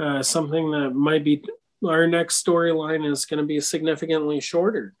something that might be our next storyline is going to be significantly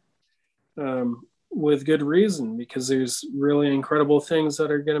shorter, with good reason, because there's really incredible things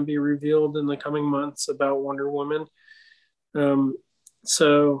that are going to be revealed in the coming months about Wonder Woman.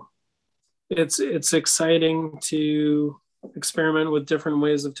 So it's exciting to experiment with different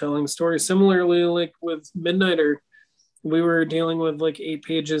ways of telling stories. Similarly, like with Midnighter, we were dealing with like 8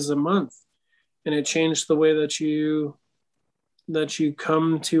 pages a month, and it changed the way that you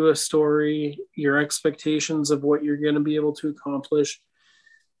come to a story, your expectations of what you're going to be able to accomplish,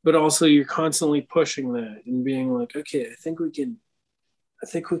 but also you're constantly pushing that and being like, okay, I think we can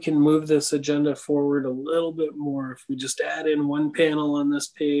move this agenda forward a little bit more if we just add in one panel on this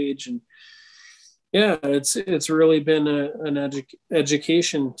page. And yeah, it's really been an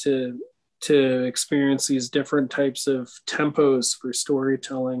education to experience these different types of tempos for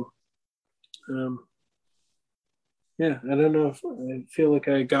storytelling. Yeah, I don't know if I feel like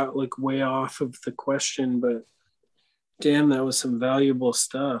I got like way off of the question, but damn, that was some valuable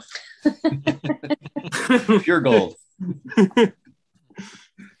stuff. Pure gold.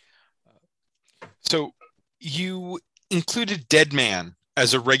 So you included Deadman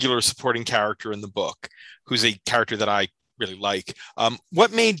as a regular supporting character in the book, who's a character that I really like.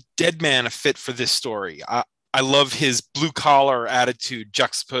 What made Deadman a fit for this story? I love his blue collar attitude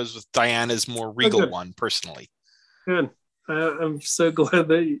juxtaposed with Diana's more regal one, personally. Good. I'm so glad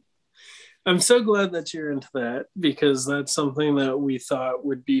that you're into that, because that's something that we thought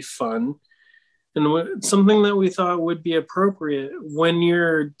would be fun, and something that we thought would be appropriate when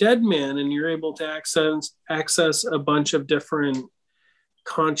you're Deadman and you're able to access a bunch of different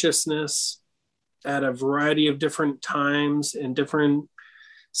consciousness at a variety of different times and different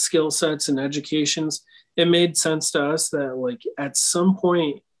skill sets and educations. It made sense to us that like at some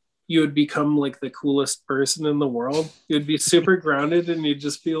point you would become like the coolest person in the world. You'd be super grounded, and you'd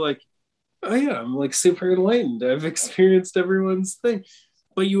just be like, oh yeah, I'm like super enlightened. I've experienced everyone's thing.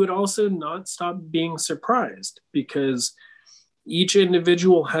 But you would also not stop being surprised, because each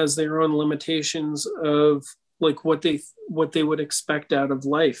individual has their own limitations of like what they would expect out of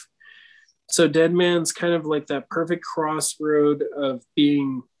life. So Deadman's kind of like that perfect crossroad of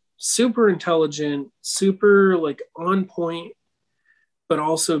being super intelligent, super like on point, but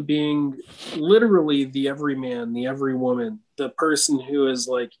also being literally the everyman, the everywoman, the person who is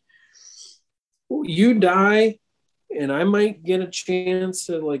like, you die and I might get a chance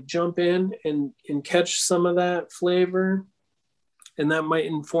to like jump in and catch some of that flavor. And that might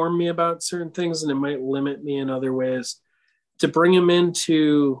inform me about certain things, and it might limit me in other ways. To bring him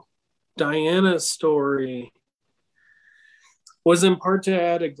into Diana's story was in part to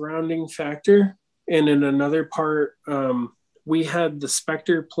add a grounding factor. And in another part, we had the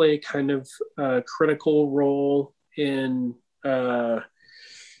Spectre play kind of a critical role in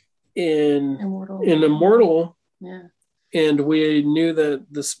Immortal. Yeah. And we knew that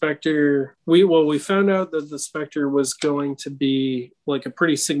the Spectre, we found out that the Spectre was going to be like a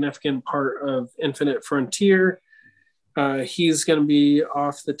pretty significant part of Infinite Frontier. He's going to be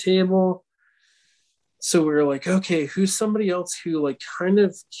off the table. So we were like, okay, who's somebody else who like kind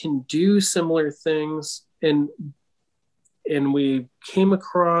of can do similar things? And we came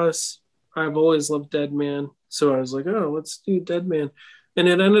across, I've always loved Deadman. So I was like, oh, let's do Deadman. And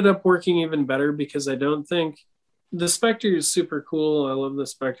it ended up working even better because I don't think the Spectre is super cool. I love the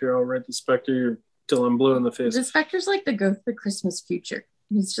Spectre. I'll write the Spectre till I'm blue in the face. The Spectre's like the ghost of the Christmas future.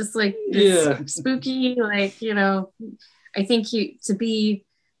 He's just like this spooky, like, you know, I think to be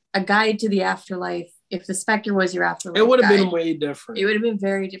a guide to the afterlife, if the Spectre was your afterlife, it would have been way different. It would have been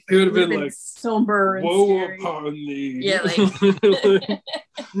very different. It would have been like somber and woe scary. Upon thee. Yeah, like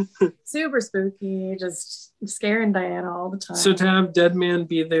super spooky, just scaring Diana all the time. So to have Deadman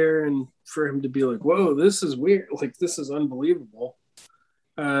be there and for him to be like, whoa, this is weird, like this is unbelievable.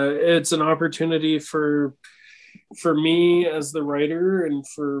 It's an opportunity for me as the writer and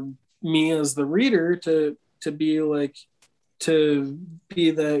for me as the reader to be like, to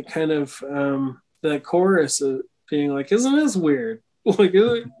be that kind of that chorus of being like, isn't this weird?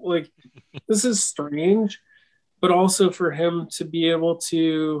 Like this is strange, but also for him to be able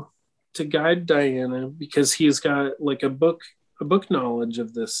to guide Diana because he's got like a book knowledge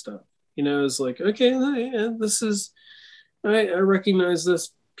of this stuff. You know, it's like, okay, yeah, this is, I recognize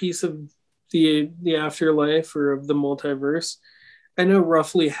this piece of the afterlife or of the multiverse. I know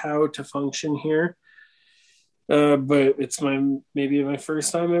roughly how to function here. But it's maybe my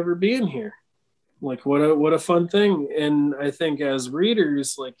first time ever being here. Like what a fun thing. And I think as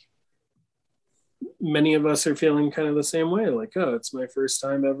readers, like many of us are feeling kind of the same way. Like, oh, it's my first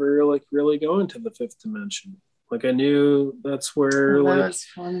time ever like really going to the fifth dimension. Like I knew that's where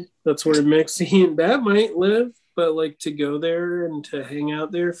that's where Mixie and Bat might live, but like to go there and to hang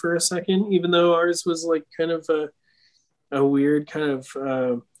out there for a second, even though ours was like kind of a weird kind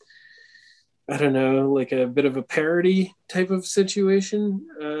of I don't know, like a bit of a parody type of situation.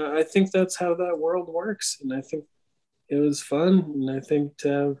 I think that's how that world works. And I think it was fun. And I think to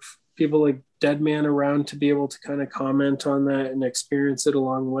have people like Deadman around to be able to kind of comment on that and experience it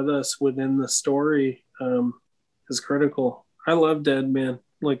along with us within the story is critical. I love Deadman.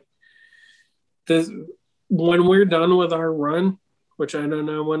 Like this, when we're done with our run, which I don't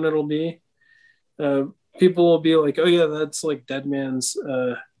know when it'll be, people will be like, oh yeah, that's like Deadman's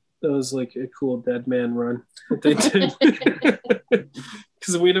that was like a cool Deadman run that they did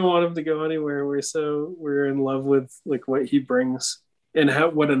because we don't want him to go anywhere. We're in love with like what he brings and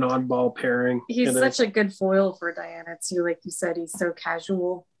what an oddball pairing. He's such a good foil for Diana too. Like you said, he's so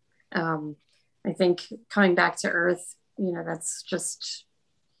casual. I think coming back to Earth, you know, that's just,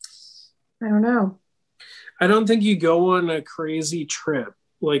 I don't know. I don't think you go on a crazy trip.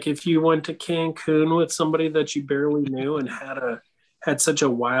 Like if you went to Cancun with somebody that you barely knew and had such a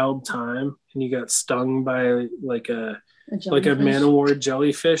wild time and you got stung by like a Man of War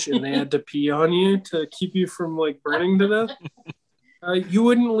jellyfish and they had to pee on you to keep you from like burning to death, you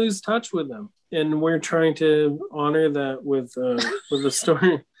wouldn't lose touch with them. And we're trying to honor that with the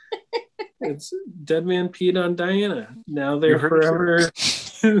story. It's Deadman peed on Diana. Now they're forever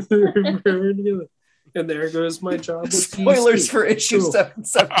together. And there goes my job with spoilers for issue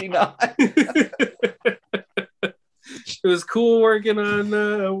 779. It was cool working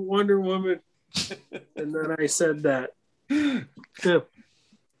on Wonder Woman. And then I said that. Yeah.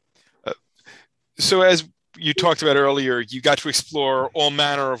 So as you talked about earlier, you got to explore all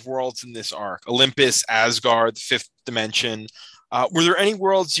manner of worlds in this arc. Olympus, Asgard, the fifth dimension. Were there any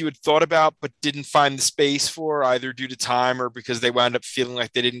worlds you had thought about but didn't find the space for, either due to time or because they wound up feeling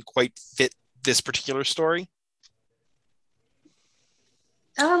like they didn't quite fit this particular story?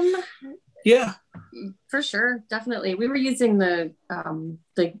 Yeah, for sure, definitely. We were using the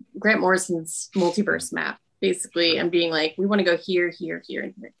Grant Morrison's multiverse map basically, and being like, we want to go here, here, here,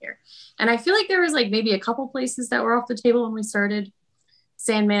 and here, here. And I feel like there was like maybe a couple places that were off the table when we started.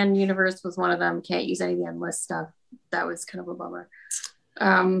 Sandman universe was one of them. Can't use any of the endless stuff. That was kind of a bummer.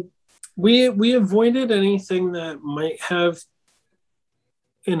 We avoided anything that might have,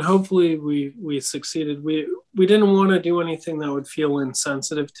 and hopefully we succeeded. We didn't want to do anything that would feel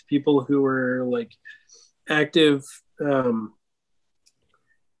insensitive to people who were like active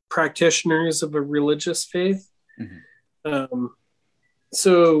practitioners of a religious faith. Mm-hmm.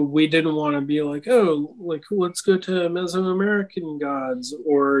 So we didn't want to be like, oh, like let's go to Mesoamerican gods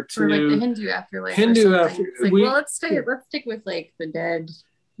or to like the Hindu afterlife. Like, well, let's stick with like the dead.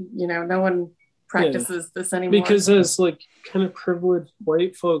 You know, no one practices this anymore. Because as like kind of privileged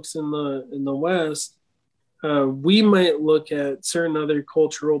white folks in the West, we might look at certain other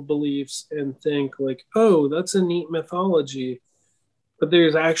cultural beliefs and think like, oh, that's a neat mythology. But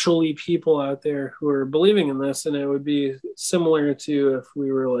there's actually people out there who are believing in this. And it would be similar to if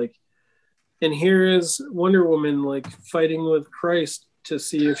we were like, and here is Wonder Woman like fighting with Christ to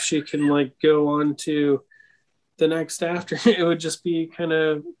see if she can like go on to the next after. It would just be kind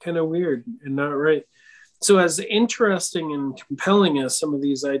of weird and not right. So as interesting and compelling as some of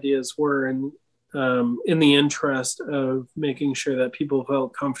these ideas were, and in the interest of making sure that people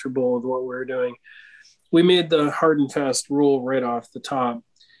felt comfortable with what we were doing, we made the hard and fast rule right off the top.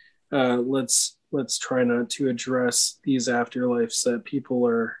 Let's try not to address these afterlives that people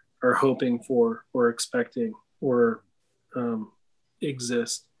are hoping for or expecting or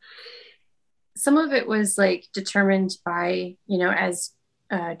exist. Some of it was like determined by, as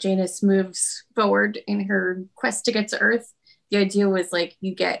Janus moves forward in her quest to get to Earth, the idea was like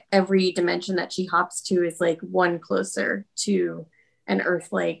you get every dimension that she hops to is like one closer to an Earth,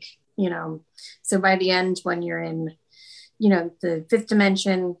 like, so by the end, when you're in, the fifth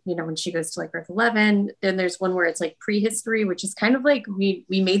dimension, when she goes to like Earth 11, then there's one where it's like prehistory, which is kind of like we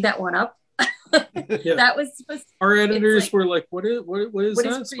made that one up. Yeah. That was supposed to, our editors were like, what is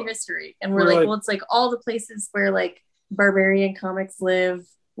prehistory? And we're like, well, it's like all the places where like barbarian comics live,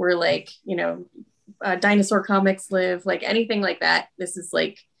 where like, dinosaur comics live, like anything like that. This is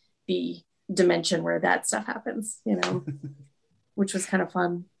like the dimension where that stuff happens, which was kind of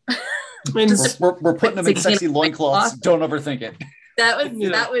fun. We're putting them in sexy loincloths. Don't overthink it. That was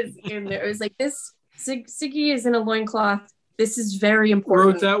in there. It was like this. Siggy is in a loincloth. This is very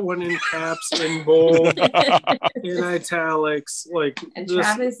important. Wrote that one in caps, in bold, in italics, like. And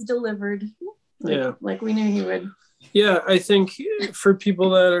Travis delivered. Like we knew he would. Yeah, I think for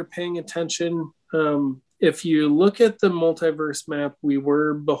people that are paying attention, if you look at the multiverse map, we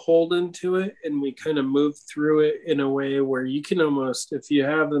were beholden to it, and we kind of moved through it in a way where you can almost, if you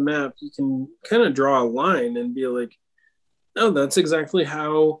have the map, you can kind of draw a line and be like, oh, that's exactly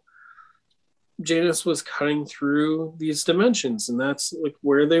how Janus was cutting through these dimensions, and that's like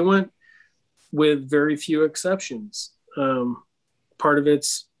where they went, with very few exceptions. Part of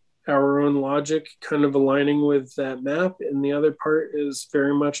it's our own logic kind of aligning with that map, and the other part is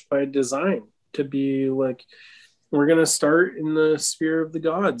very much by design, to be like, we're going to start in the sphere of the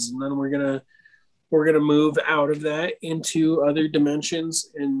gods, and then we're going to move out of that into other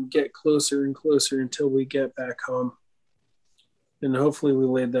dimensions and get closer and closer until we get back home. And hopefully we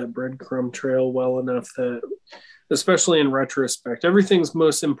laid that breadcrumb trail well enough that, especially in retrospect, everything's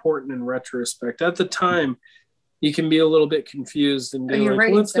most important in retrospect. At the time, you can be a little bit confused and be like,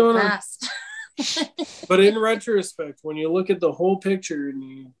 right, what's going on? But in retrospect, when you look at the whole picture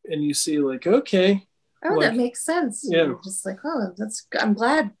and you see like, okay. Oh, like, that makes sense. Yeah. You're just like, oh, I'm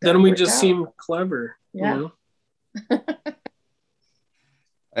glad. Then we just seem clever. Yeah.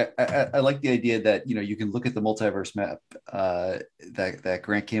 I like the idea that, you can look at the multiverse map that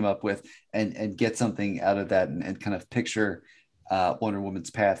Grant came up with and get something out of that and kind of picture Wonder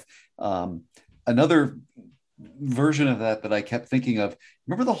Woman's path. Another version of that I kept thinking of,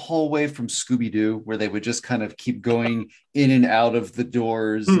 remember the hallway from Scooby-Doo where they would just kind of keep going in and out of the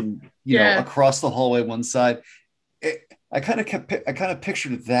doors and across the hallway one side. I kind of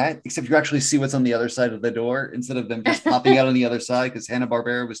pictured that, except you actually see what's on the other side of the door instead of them just popping out on the other side, because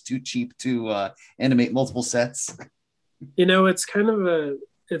Hanna-Barbera was too cheap to animate multiple sets.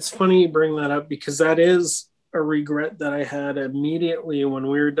 It's funny you bring that up, because that is a regret that I had immediately when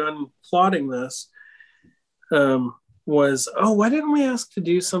we were done plotting this. Was, why didn't we ask to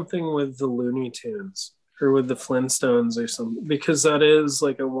do something with the Looney Tunes or with the Flintstones or something? Because that is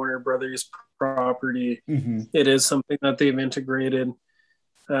like a Warner Brothers property. Mm-hmm. It is something that they've integrated.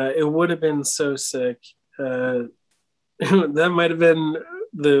 It would have been so sick. That might have been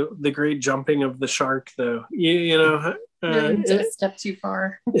the great jumping of the shark, though. A step too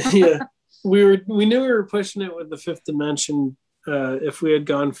far. Yeah, we knew we were pushing it with the fifth dimension. If we had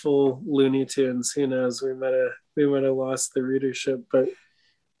gone full Looney Tunes, who knows? We might have lost the readership, but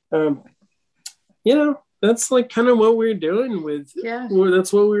that's like kind of what we were doing with. Yeah,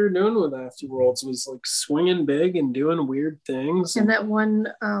 that's what we were doing with Afterworlds, was like swinging big and doing weird things. And that one,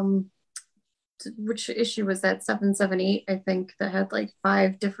 which issue was that? 778, I think, that had like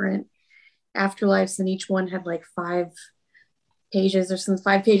 5 different afterlives, and each one had like 5 pages or some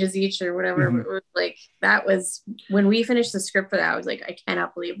 5 pages each or whatever. Mhm. It was like, that was when we finished the script for that. I was like, I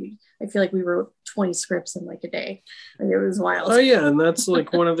cannot believe I feel like we wrote 20 scripts in like a day. Like, it was wild. Oh yeah, and that's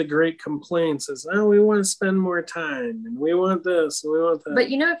like one of the great complaints is, oh, we want to spend more time and we want this and we want that. But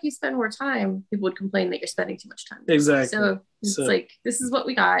if you spend more time, people would complain that you're spending too much time. Exactly. So it's like, this is what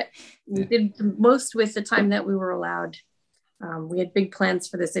we got. We did the most with the time that we were allowed. We had big plans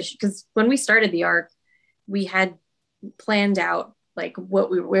for this issue because when we started the arc, we had planned out like where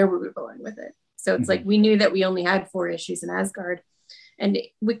we were going with it. So it's like we knew that we only had 4 issues in Asgard, and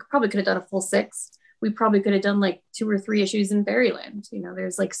we probably could have done a full 6. We probably could have done like 2 or 3 issues in Fairyland.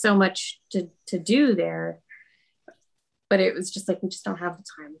 There's like so much to do there, but it was just like we just don't have the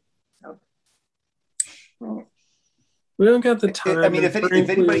time. So we don't got the time. I mean, if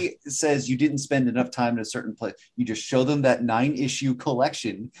anybody says you didn't spend enough time in a certain place, you just show them that 9-issue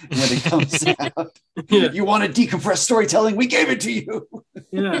collection when it comes out. Yeah. You want to decompress storytelling? We gave it to you.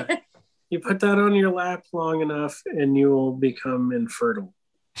 Yeah. You put that on your lap long enough and you will become infertile.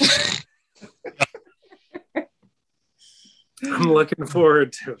 I'm looking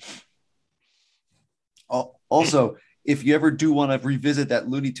forward to it. Also, if you ever do want to revisit that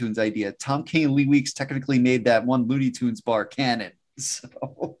Looney Tunes idea, Tom Kane Lee Weeks technically made that one Looney Tunes bar canon.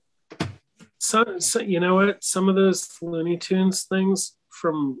 So you know what? Some of those Looney Tunes things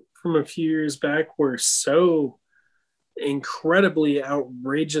from a few years back were so incredibly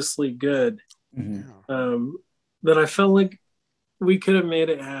outrageously good that I felt like we could have made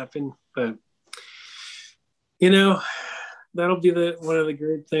it happen. But that'll be one of the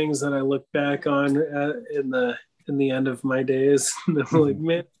great things that I look back on in the end of my days. And I'm like,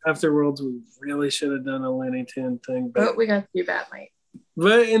 man, Afterworlds, we really should have done a Looney Tune thing. But we got to do Batmite.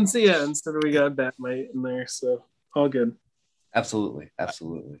 But instead we got Batmite in there, so all good. Absolutely.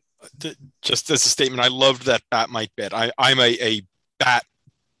 Just as a statement, I loved that Batmite bit. I'm a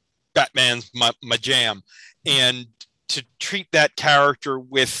Batman's my jam, and to treat that character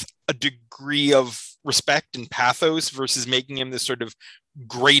with a degree of respect and pathos versus making him this sort of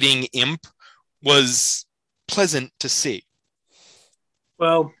grating imp was pleasant to see.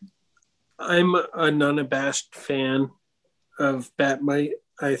 Well, I'm an unabashed fan of Batmite.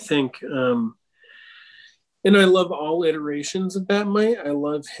 I think, and I love all iterations of Batmite. I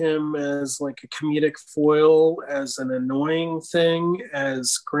love him as like a comedic foil, as an annoying thing,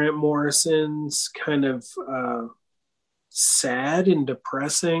 as Grant Morrison's kind of sad and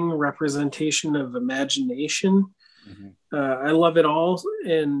depressing representation of imagination. I love it all.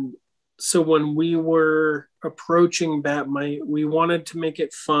 And so when we were approaching Batmite, we wanted to make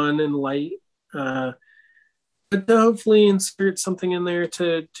it fun and light, but to hopefully insert something in there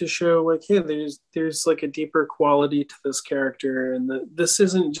to show like, hey, there's like a deeper quality to this character, and this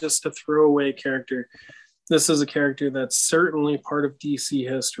isn't just a throwaway character. This is a character that's certainly part of DC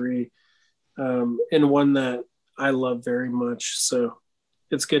history, and one that I love very much. So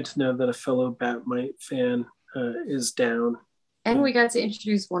it's good to know that a fellow Batmite fan is down. And we got to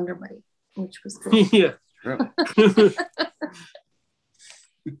introduce Wonder Buddy, which was cool. Yeah.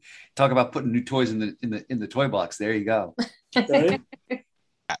 Talk about putting new toys in the toy box. There you go. Right?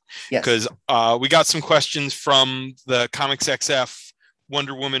 Because we got some questions from the Comics XF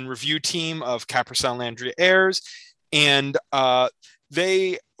Wonder Woman review team of Capricel and Andrea Ayres, and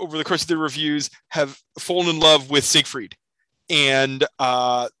they, over the course of their reviews, have fallen in love with Siegfried. And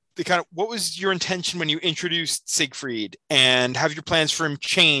what was your intention when you introduced Siegfried, and have your plans for him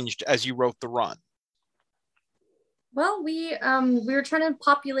changed as you wrote the run? Well, we were trying to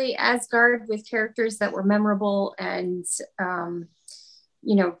populate Asgard with characters that were memorable and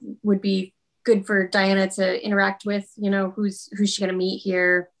would be good for Diana to interact with. Who's she going to meet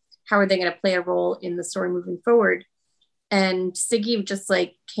here? How are they going to play a role in the story moving forward? And Siggy just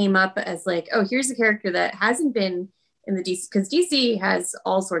like came up as like, oh, here's a character that hasn't been in the DC, because DC has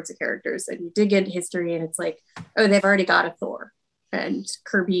all sorts of characters, and you dig into history and it's like, oh, they've already got a Thor and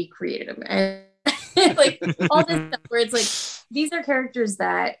Kirby created him, and like all this stuff where it's like, these are characters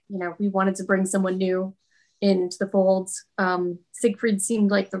that we wanted to bring someone new into the fold. Siegfried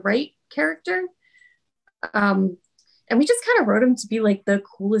seemed like the right character, and we just kind of wrote him to be like the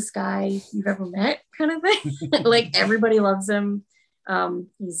coolest guy you've ever met, kind of thing. Like everybody loves him.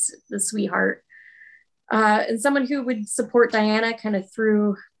 He's the sweetheart, and someone who would support Diana kind of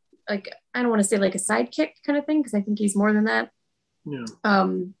through, like, I don't want to say like a sidekick kind of thing, because I think he's more than that. Yeah.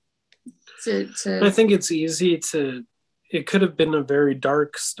 I think it's easy it could have been a very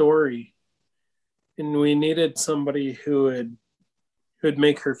dark story, and we needed somebody who would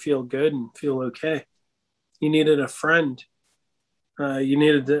make her feel good and feel okay. You needed a friend. You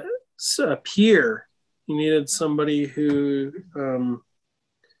needed a peer, You needed somebody who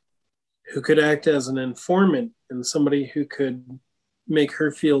could act as an informant and somebody who could make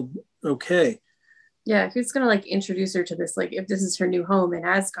her feel okay. Yeah, who's gonna like introduce her to this? Like, if this is her new home in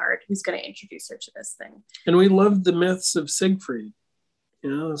Asgard, who's gonna introduce her to this thing? And we loved the myths of Siegfried. You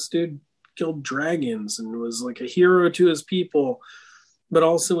know, this dude killed dragons and was like a hero to his people, but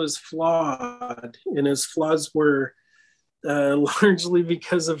also was flawed. And his flaws were largely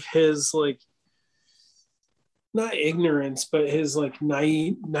because of his like, not ignorance, but his like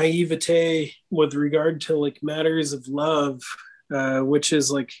naivete with regard to like matters of love, which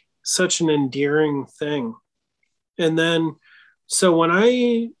is like such an endearing thing. And then, so when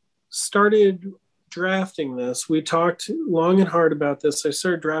I started drafting this, we talked long and hard about this. I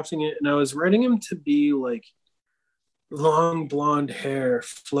started drafting it and I was writing him to be like long blonde hair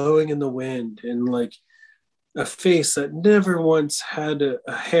flowing in the wind and like a face that never once had a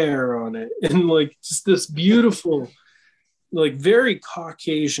hair on it, and like just this beautiful, like very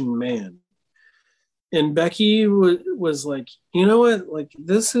Caucasian man. And Becky was like, you know what, like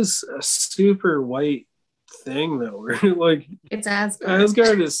this is a super white thing though. We're like, it's Asgard.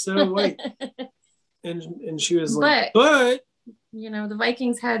 Asgard is so white. and she was like, but you know, the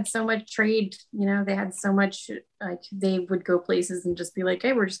Vikings had so much trade, you know, they had so much, like they would go places and just be like,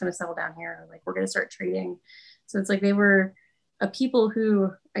 hey, we're just going to settle down here. Like, we're going to start trading. So it's like they were a people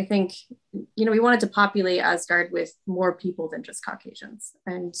who, I think, you know, we wanted to populate Asgard with more people than just Caucasians.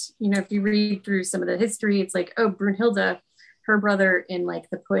 And, you know, if you read through some of the history, it's like, oh, Brunhilde, her brother in like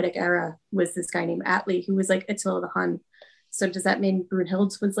the Poetic Era was this guy named Atli, who was like Attila the Hun. So does that mean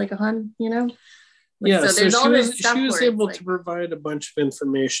Brunhilde was like a Hun, you know? Like, yeah, so she was able like, to provide a bunch of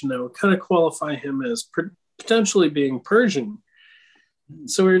information that would kind of qualify him as potentially being Persian.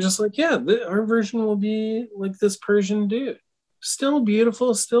 So we were just like, yeah, our version will be like this Persian dude. Still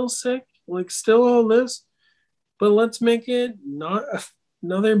beautiful, still sick, like still all this, but let's make it not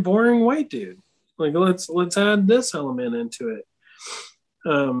another boring white dude. Like let's add this element into it.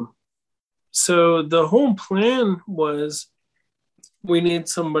 So the whole plan was we need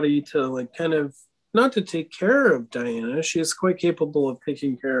somebody to like kind of, not to take care of Diana. She is quite capable of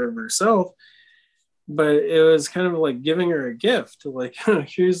taking care of herself, but it was kind of like giving her a gift. Like, oh,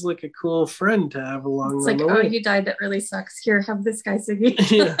 here's like a cool friend to have along it's the like, way. oh, you died. That really sucks. Here, have this guy, Siggy.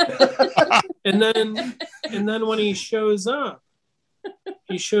 Yeah. and then when he shows up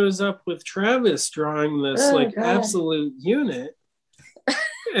with Travis drawing this absolute unit,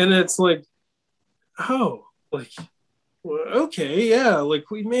 and it's like, oh, like, well, okay, yeah,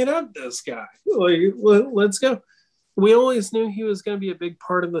 like we made up this guy. Like, let's go. We always knew he was going to be a big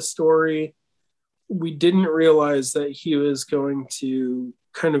part of the story. We didn't realize that he was going to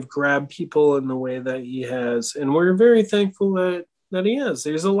kind of grab people in the way that he has, and we're very thankful that he is.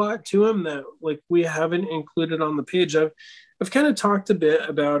 There's a lot to him that like we haven't included on the page. I've kind of talked a bit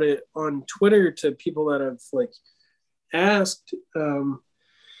about it on Twitter to people that have like asked.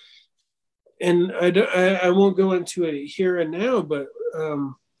 And I won't go into it here and now, but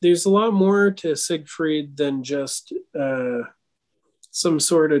there's a lot more to Siegfried than just some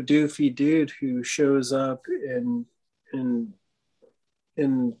sort of doofy dude who shows up and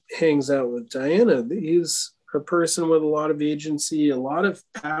hangs out with Diana. He's a person with a lot of agency, a lot of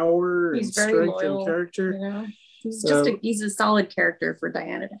power, he's and very strength loyal, and character. You know? He's just he's a solid character for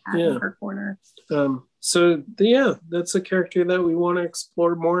Diana to have in her corner. So that's a character that we want to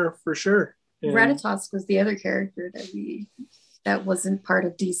explore more for sure. Ratatosk was the other character that wasn't part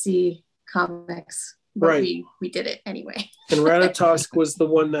of DC Comics, but right. we did it anyway. And Ratatosk was the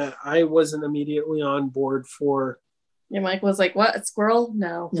one that I wasn't immediately on board for. And Mike was like, "What? A squirrel?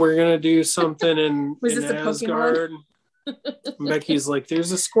 No, we're gonna do something in Asgard." Becky's like,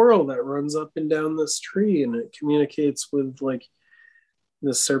 "There's a squirrel that runs up and down this tree, and it communicates with like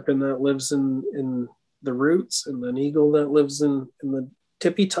the serpent that lives in the roots, and an eagle that lives in the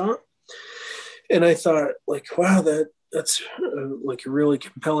tippy top." And I thought, like, wow, that's like a really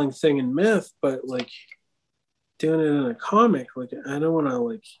compelling thing in myth, but like doing it in a comic, like I don't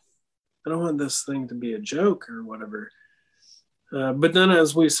want this thing to be a joke or whatever. But then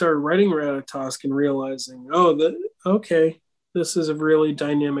as we started writing Ratatosk and realizing, this is a really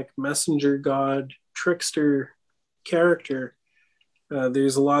dynamic messenger god, trickster character,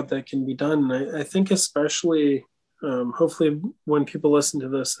 there's a lot that can be done. And I think especially, hopefully when people listen to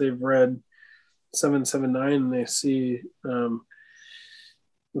this, they've read 779 and they see the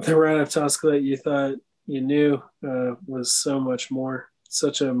Ratatosk that you thought you knew was so much more,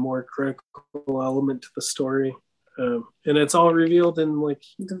 such a more critical element to the story. And it's all revealed in like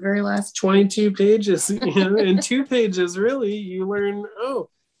the very last 22 pages. In 2 pages, really, you learn,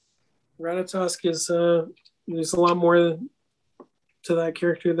 Ratatosk is there's a lot more to that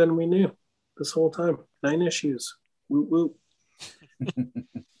character than we knew this whole time. 9 issues. Woot woot.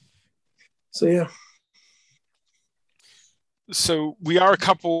 So yeah. So we are a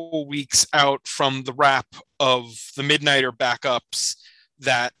couple weeks out from the wrap of the Midnighter backups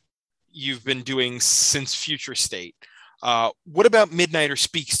that you've been doing since Future State. What about Midnighter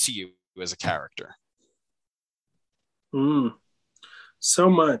speaks to you as a character? So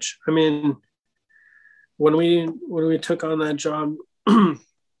much. I mean, when we took on that job,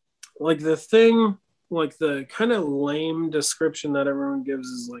 like the kind of lame description that everyone gives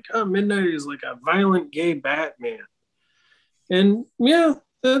is like, oh, Midnighter is like a violent gay Batman. And yeah,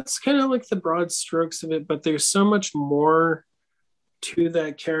 that's kind of like the broad strokes of it, but there's so much more to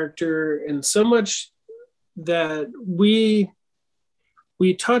that character and so much that we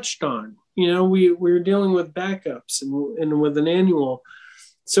touched on. You know, we were dealing with backups and with an annual.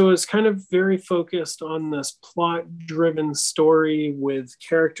 So it's kind of very focused on this plot-driven story with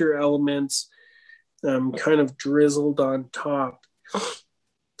character elements kind of drizzled on top.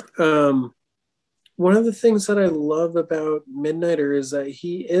 One of the things that I love about Midnighter is that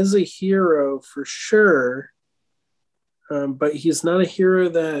he is a hero for sure, but he's not a hero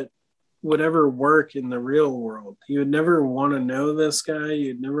that would ever work in the real world. You would never want to know this guy.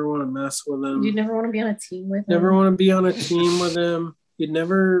 You'd never want to mess with him. You'd never want to be on a team with him. Never want to be on a team with him. You'd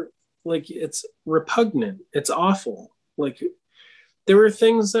never, like, it's repugnant. It's awful. Like, there were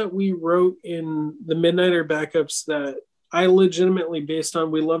things that we wrote in the Midnighter backups that I legitimately based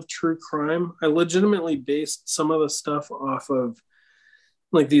on, we love true crime. I legitimately based some of the stuff off of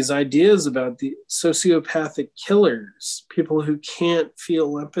like these ideas about the sociopathic killers, people who can't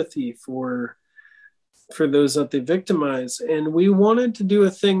feel empathy for those that they victimize. And we wanted to do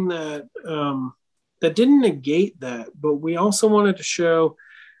a thing that that didn't negate that, but we also wanted to show,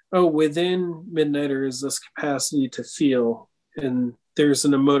 oh, within Midnighter is this capacity to feel, and there's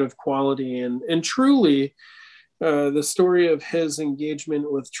an emotive quality. And truly, the story of his engagement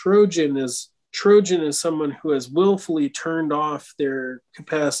with Trojan is someone who has willfully turned off their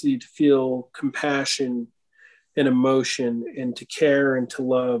capacity to feel compassion and emotion and to care and to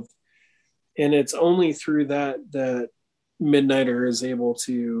love. And it's only through that Midnighter is able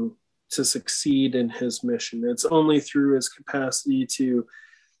to succeed in his mission. It's only through his capacity to,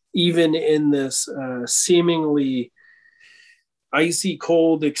 even in this seemingly icy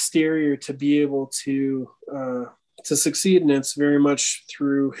cold exterior, to be able to succeed. And it's very much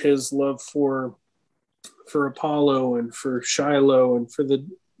through his love for Apollo and for Shiloh and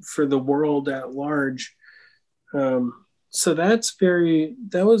for the world at large. So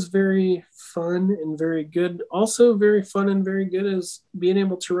that was very fun and very good. Also very fun and very good is being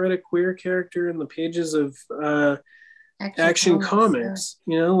able to write a queer character in the pages of Action Comics.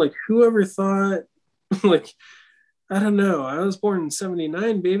 Yeah. You know, like whoever thought, like, I don't know. I was born in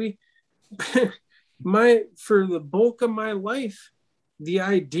 79, baby. For the bulk of my life, the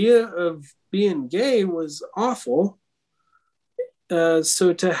idea of being gay was awful.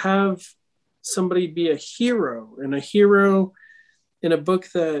 So to have somebody be a hero, and a hero in a book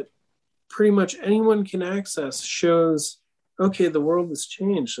that pretty much anyone can access, shows, okay, the world has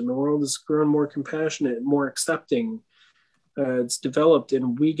changed and the world has grown more compassionate, more accepting. It's developed,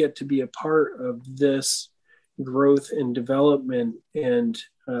 and we get to be a part of this growth and development and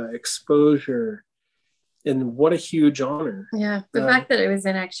exposure. And what a huge honor. Yeah, the fact that it was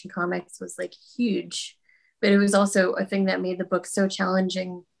in Action Comics was like huge, but it was also a thing that made the book so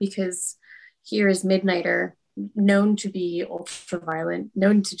challenging, because here is Midnighter, known to be ultra violent,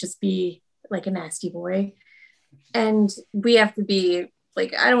 known to just be like a nasty boy, and we have to be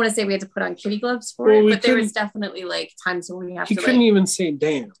like, I don't want to say we had to put on kitty gloves for it, but there was definitely like times when we have to. He couldn't even say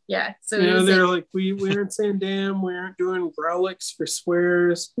damn. Yeah, so you know, they're like we aren't saying damn. We aren't doing growlicks for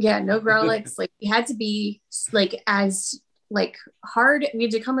swears. Yeah, no growlicks. Like we had to be like as like hard. We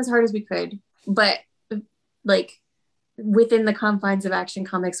had to come as hard as we could, but like within the confines of Action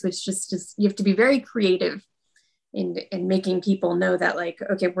Comics, which just you have to be very creative in making people know that like,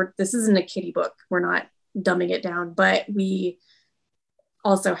 okay, this isn't a kiddie book. We're not dumbing it down, but we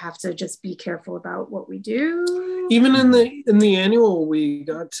also have to just be careful about what we do. Even in the annual, we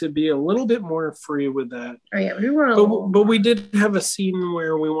got to be a little bit more free with that. Oh yeah, we were. But we did have a scene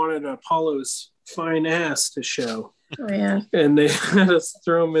where we wanted Apollo's fine ass to show. Oh yeah. And they had us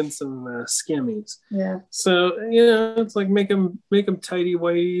throw him in some skimmies. Yeah. So you know, it's like make them tidy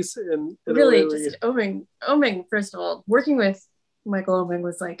whities and really just Oeming. First of all, working with Michael Oeming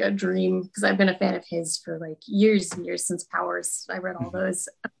was like a dream, because I've been a fan of his for like years and years, since Powers. I read all those,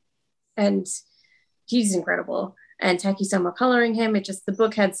 and he's incredible. and Taki Soma coloring him. The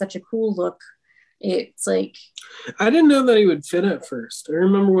book had such a cool look. It's like, I didn't know that he would fit at first. I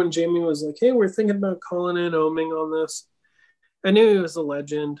remember when Jamie was like, hey, we're thinking about calling in Oeming on this. I knew he was a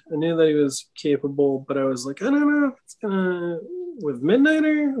legend. I knew that he was capable, but I was like, I don't know if it's gonna, with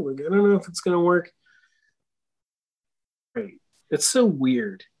Midnighter, like, I don't know if it's gonna work. Right. It's so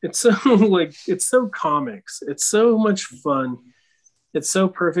weird. It's so like, it's so comics. It's so much fun. It's so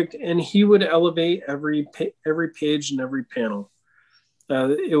perfect. And he would elevate every page and every panel.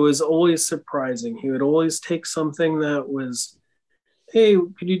 It was always surprising. He would always take something that was, hey,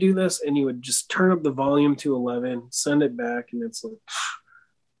 could you do this? And he would just turn up the volume to 11, send it back, and it's like,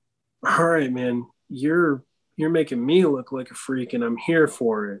 all right, man, you're making me look like a freak, and I'm here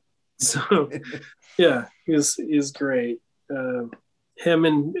for it. So, yeah, he's great. Him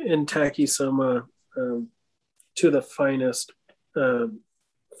and Taki Soma, two of the finest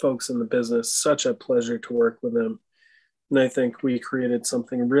folks in the business. Such a pleasure to work with them. And I think we created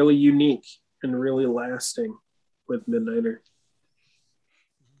something really unique and really lasting with Midnighter.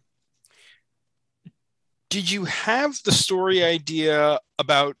 Did you have the story idea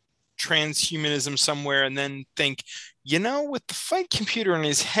about transhumanism somewhere and then think, with the fight computer in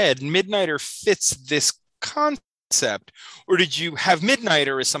his head, Midnighter fits this concept? Or did you have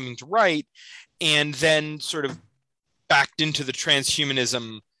Midnighter as something to write and then sort of backed into the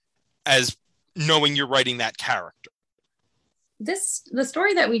transhumanism as knowing you're writing that character? The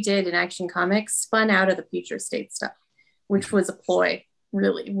story that we did in Action Comics spun out of the Future State stuff, which was a ploy.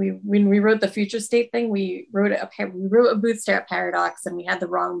 Really, when we wrote the Future State thing, we wrote a bootstrap paradox, and we had the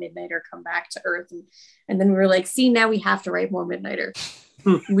wrong Midnighter come back to Earth, and then we were like, see, now we have to write more Midnighter.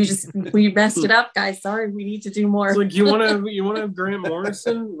 we messed it up, guys. Sorry, we need to do more. It's like, you want to have Grant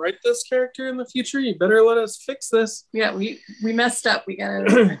Morrison write this character in the future? You better let us fix this. Yeah, we messed up. We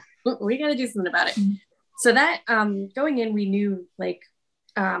gotta do something about it. So that going in, we knew like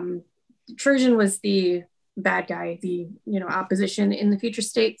Trojan was the bad guy, the opposition in the Future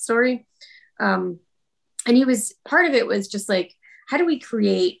State story, and he was part of it was just like, how do we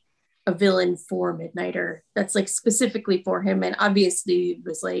create a villain for Midnighter that's like specifically for him? And obviously it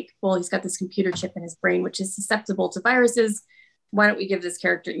was like, well, he's got this computer chip in his brain which is susceptible to viruses. Why don't we give this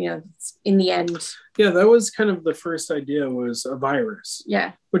character, in the end? Yeah, that was kind of the first idea, was a virus.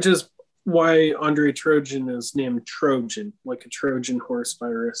 Yeah, which is why Andre Trojan is named Trojan, like a Trojan horse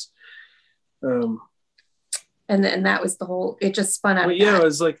virus. And that was the whole, it just spun out. Yeah, it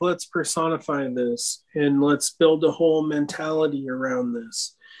was like, let's personify this and let's build a whole mentality around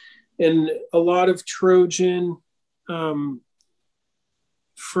this. And a lot of Trojan,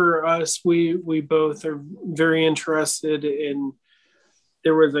 for us, we both are very interested in,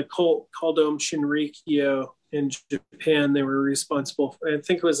 there was a cult called Om Shinrikyo in Japan. They were responsible for, I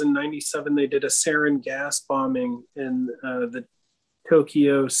think it was in 97, they did a sarin gas bombing in the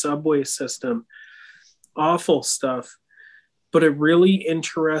Tokyo subway system. Awful stuff, but a really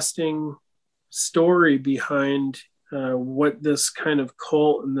interesting story behind what this kind of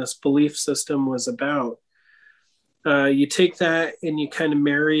cult and this belief system was about. You take that and you kind of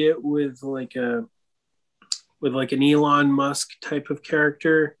marry it with like an Elon Musk type of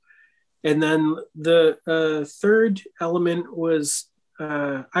character. And then the third element was,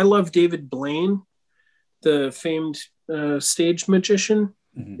 I love David Blaine, the famed stage magician.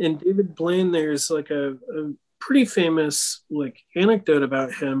 Mm-hmm. And David Blaine, there's like a pretty famous like anecdote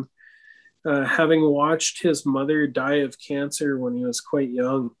about him, having watched his mother die of cancer when he was quite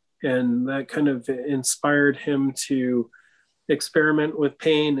young. And that kind of inspired him to experiment with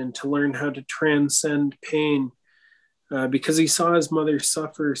pain and to learn how to transcend pain, because he saw his mother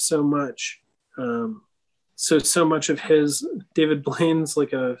suffer so much. So much of David Blaine's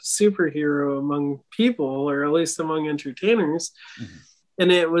like a superhero among people, or at least among entertainers. Mm-hmm.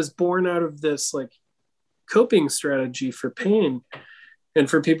 And it was born out of this like coping strategy for pain. And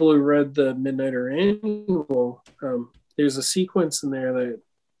for people who read the Midnighter Annual, there's a sequence in there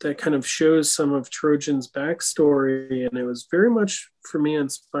that kind of shows some of Trojan's backstory. And it was very much, for me,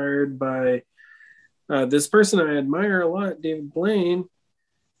 inspired by this person I admire a lot, David Blaine,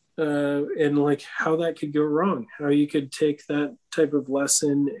 and like how that could go wrong, how you could take that type of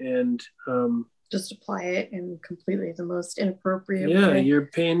lesson and just apply it in completely the most inappropriate way. Yeah, your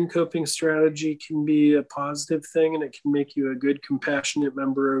pain coping strategy can be a positive thing, and it can make you a good, compassionate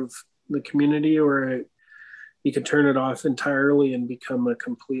member of the community, or you can turn it off entirely and become a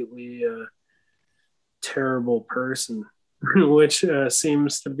completely terrible person, which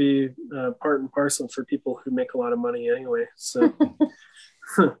seems to be part and parcel for people who make a lot of money anyway. So,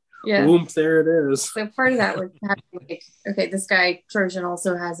 Yeah. Boom, there it is. So part of that was having like, okay, this guy Trojan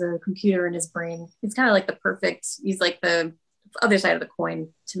also has a computer in his brain. He's kind of like he's like the other side of the coin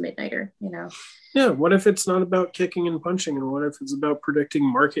to Midnighter, you know? Yeah. What if it's not about kicking and punching, and what if it's about predicting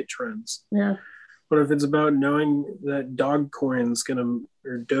market trends? Yeah. What if it's about knowing that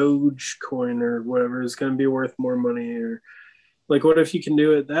or Doge coin or whatever is gonna be worth more money, or like what if you can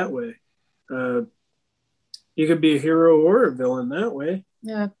do it that way? You could be a hero or a villain that way.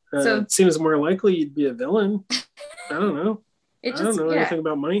 Yeah. So it seems more likely you'd be a villain. I don't know. I don't know anything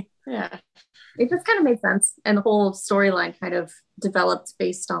about money. Yeah. It just kind of made sense. And the whole storyline kind of developed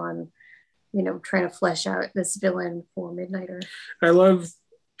based on, you know, trying to flesh out this villain for Midnighter. I love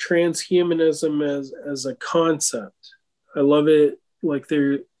transhumanism as a concept. I love it. Like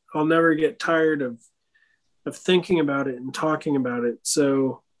I'll never get tired of thinking about it and talking about it.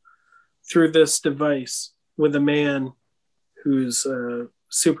 So through this device with a man whose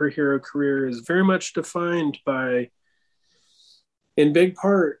superhero career is very much defined in big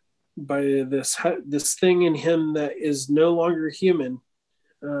part by this thing in him that is no longer human.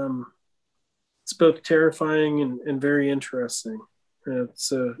 It's both terrifying and very interesting.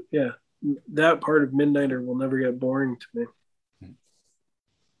 That part of Midnighter will never get boring to me.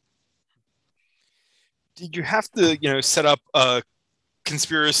 Did you have to, set up a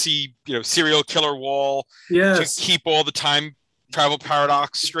conspiracy, serial killer wall to keep all the time travel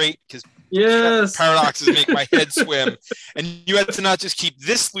paradox straight? Because paradoxes make my head swim. And you had to not just keep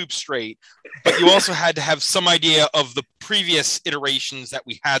this loop straight, but you also had to have some idea of the previous iterations that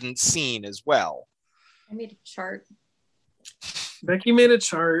we hadn't seen as well. I made a chart. Becky made a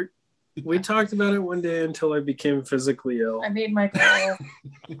chart. We talked about it one day until I became physically ill. I made my call.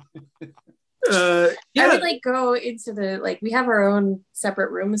 I would go into we have our own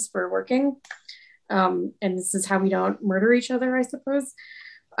separate rooms for working. And this is how we don't murder each other, I suppose.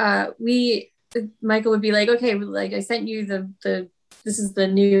 Michael would be like, okay, I sent you this is the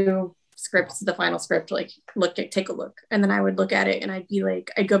new script, the final script, take a look. And then I would look at it and I'd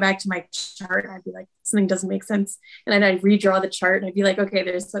go back to my chart and I'd be like, something doesn't make sense. And then I'd redraw the chart and I'd be like, okay,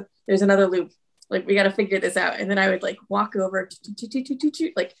 there's another loop. We got to figure this out. And then I would walk over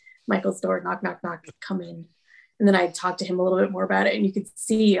Michael's door, knock, knock, knock, come in. And then I'd talk to him a little bit more about it. And you could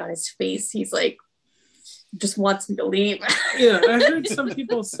see on his face, he's just wants me to leave. Yeah, I heard some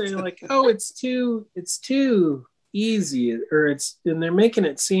people say oh, it's too easy, and they're making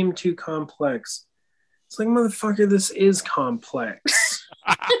it seem too complex. It's motherfucker, this is complex.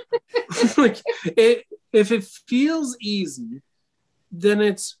 If it feels easy, then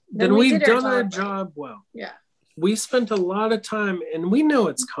we've done our job well. Yeah. We spent a lot of time, and we know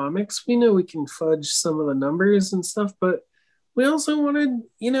it's comics. We know we can fudge some of the numbers and stuff, but we also wanted,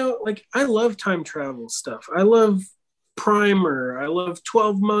 I love time travel stuff. I love Primer. I love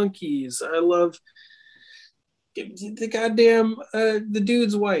 12 Monkeys. I love the goddamn, the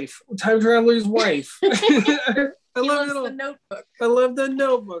dude's wife, time traveler's wife. I love it all. The Notebook. I love the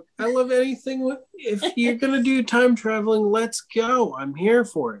Notebook. I love anything. If you're going to do time traveling, let's go. I'm here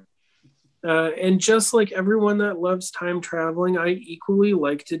for it. And just like everyone that loves time traveling, I equally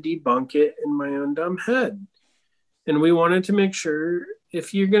like to debunk it in my own dumb head. And we wanted to make sure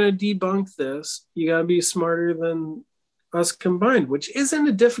if you're going to debunk this, you got to be smarter than us combined, which isn't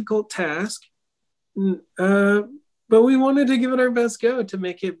a difficult task. But we wanted to give it our best go to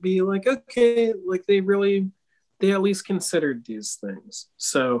make it be okay, they at least considered these things.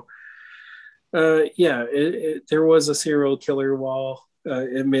 So, there was a serial killer wall.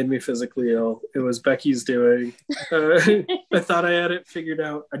 It made me physically ill. It was Becky's doing. I thought I had it figured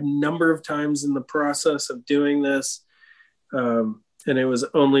out a number of times in the process of doing this. And it was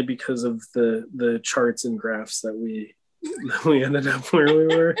only because of the charts and graphs that we ended up where we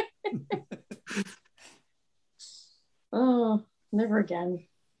were. Oh, never again.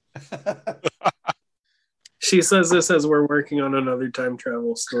 She says this as we're working on another time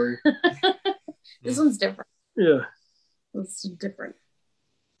travel story. This one's different. Yeah. It's different.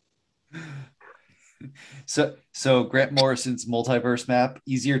 So Grant Morrison's multiverse map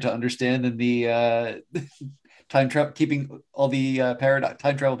easier to understand than the time travel, keeping all the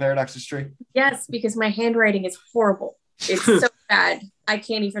time travel paradoxes straight? Yes, because my handwriting is horrible. It's so bad. I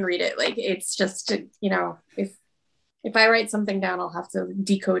can't even read it. It's just, if I write something down, I'll have to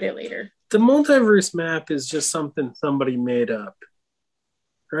decode it later. The multiverse map is just something somebody made up,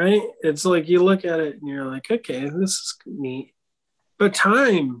 right? It's you look at it and you're like, okay, this is neat. But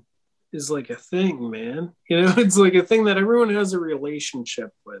time is a thing, man. It's a thing that everyone has a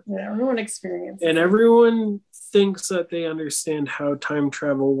relationship with. Yeah, everyone experiences. And everyone thinks that they understand how time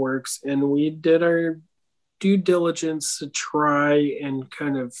travel works. And we did our due diligence to try and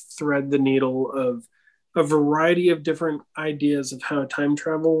kind of thread the needle of a variety of different ideas of how time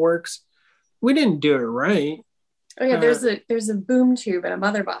travel works. We didn't do it right. Oh yeah, there's a boom tube and a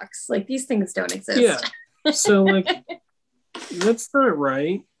mother box. Like these things don't exist. Yeah. So like that's not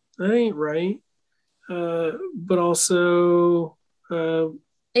right. That ain't right. But also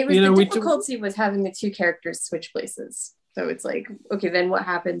it was the difficulty was having the two characters switch places. So it's like, okay, then what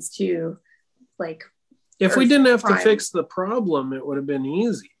happens to like if we didn't have to fix the problem, it would have been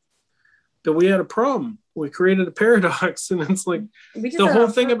easy. But we had a problem. We created a paradox, and it's like the whole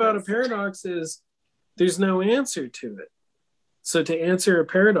thing about a paradox is there's no answer to it. So to answer a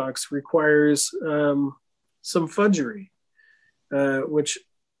paradox requires some fudgery, which,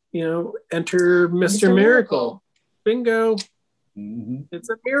 enter Mr. Miracle. Bingo. Mm-hmm. It's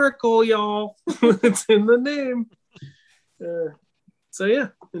a miracle, y'all. It's in the name. So yeah,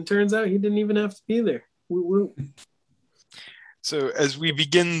 it turns out he didn't even have to be there. Woo-woo. So as we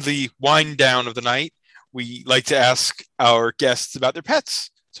begin the wind down of the night, we like to ask our guests about their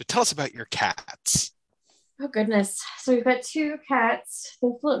pets. So tell us about your cats. Oh goodness. So we've got two cats.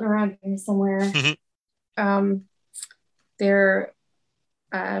 They're floating around here somewhere. They're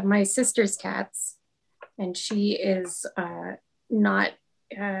my sister's cats, and she is not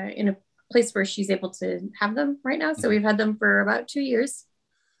in a place where she's able to have them right now. So we've had them for about 2 years.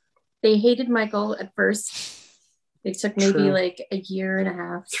 They hated Michael at first. It took maybe like a year and a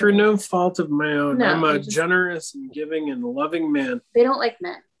half. Through no fault of my own. No, I'm a generous and giving and loving man. They don't like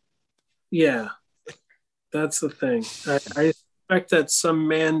men. Yeah, that's the thing. I suspect that some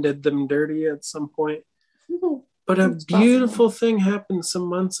man did them dirty at some point. But a beautiful thing happened some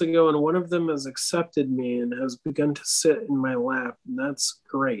months ago, and one of them has accepted me and has begun to sit in my lap, and that's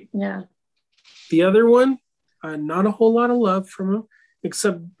great. Yeah. The other one, not a whole lot of love from him,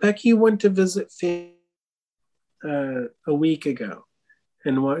 except Becky went to visit family a week ago,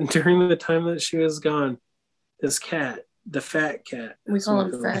 and during the time that she was gone, this cat, the fat cat, we call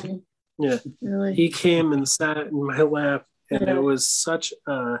him Fatty. Yeah, really? He came and sat in my lap, and it was such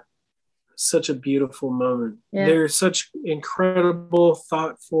a beautiful moment. Yeah. They're such incredible,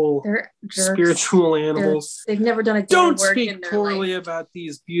 thoughtful, spiritual animals. They've never done a don't speak poorly about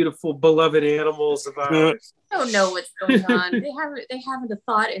these beautiful, beloved animals of ours. I don't know what's going on. They haven't a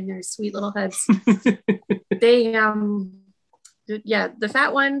thought in their sweet little heads. They the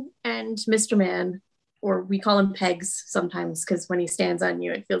fat one and Mr. Man, or we call him Pegs sometimes, because when he stands on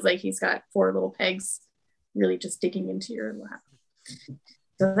you, it feels like he's got 4 little pegs really just digging into your lap.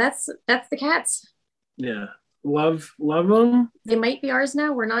 So that's the cats. Yeah, love them. They might be ours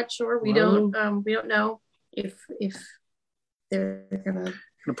now. We're not sure. We don't know if they're gonna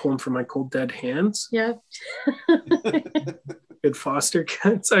pull them from my cold dead hands. Yeah. Good foster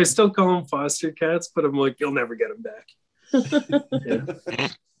cats. I still call them foster cats, but I'm like, you'll never get them back.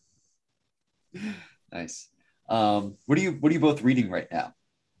 Yeah. Nice. What are you both reading right now?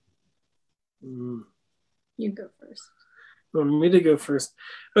 You go first. Want me to go first?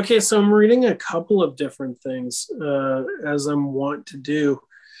 Okay, so I'm reading a couple of different things, as I'm wont to do.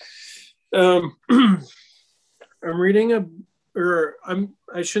 I'm reading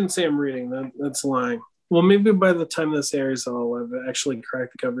I shouldn't say I'm reading, that's lying. Well, maybe by the time this airs, I'll have actually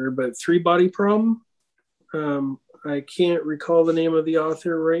cracked the cover, but Three Body Problem. I can't recall the name of the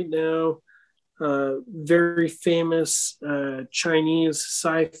author right now. Very famous Chinese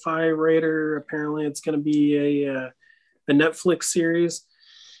sci-fi writer. Apparently it's going to be a Netflix series.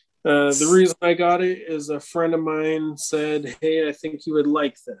 The reason I got it is a friend of mine said, hey, I think you would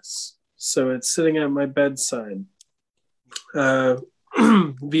like this. So it's sitting at my bedside.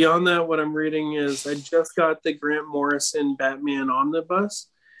 Beyond that, what I'm reading is I just got the Grant Morrison Batman Omnibus.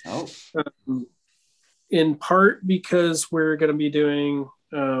 Oh. In part because we're going to be doing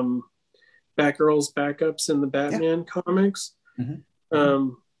Batgirl's backups in the Batman comics. Mm-hmm.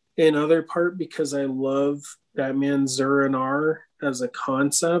 In other part because I love Batman Zur-En-Arrh as a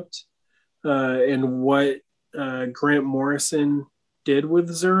concept, and what Grant Morrison did with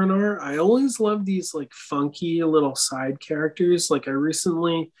Zur-En-Arrh. I always love these like funky little side characters. Like I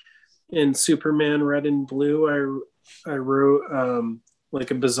recently in Superman Red and Blue, I wrote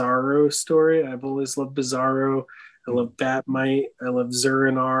like a Bizarro story. I've always loved Bizarro. I love Batmite. I love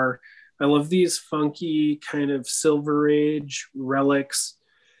Zur-En-Arrh. I love these funky kind of Silver Age relics.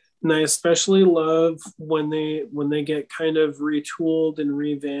 And I especially love when they get kind of retooled and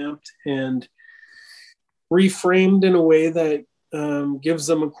revamped and reframed in a way that gives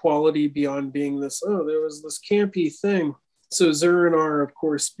them a quality beyond being this, oh, there was this campy thing. So Zur-En-Arrh, of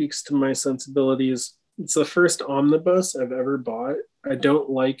course, speaks to my sensibilities. It's the first omnibus I've ever bought. I don't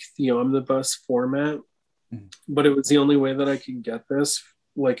like the omnibus format. but it was the only way that I could get this.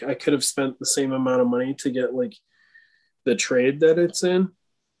 Like I could have spent the same amount of money to get like the trade that it's in.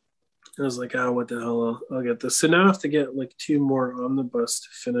 I was like, what the hell? I'll get this. So now I have to get like 2 more omnibus to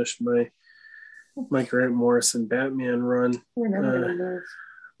finish my Grant Morrison Batman run. We're never gonna move.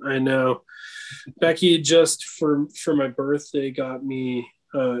 I know. Becky just for my birthday got me.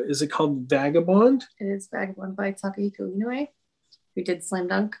 Is it called Vagabond? It is Vagabond by Takahiko Inoue, who did Slam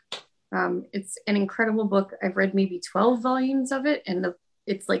Dunk. It's an incredible book. I've read maybe 12 volumes of it, and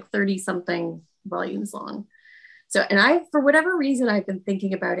it's like 30 something volumes long. So, and for whatever reason, I've been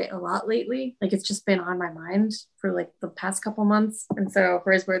thinking about it a lot lately. Like it's just been on my mind for like the past couple months. And so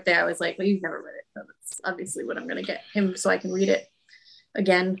for his birthday, I was like, well, you've never read it. So that's obviously what I'm going to get him so I can read it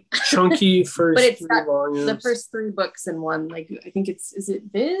again. Chunky first but it's 3 got volumes. The first 3 books in one. Like I think is it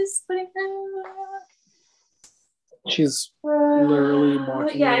Viz putting that? She's literally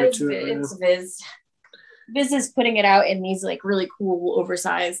walking over to it. It's Viz. Viz is putting it out in these like really cool,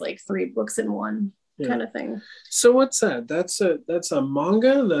 oversized, like 3 books in one kind of thing. So what's that? That's a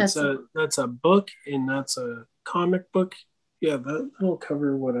manga. That's a book, and that's a comic book. Yeah, that'll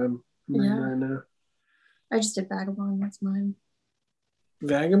cover what I'm reading right now. I just did Vagabond. That's mine.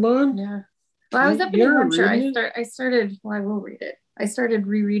 Vagabond? Yeah. Well, I was up in New Hampshire. I started. Well, I will read it. I started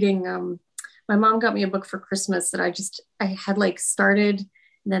rereading. My mom got me a book for Christmas that I had like started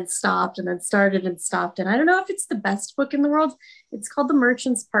and then stopped and then started and stopped. And I don't know if it's the best book in the world. It's called The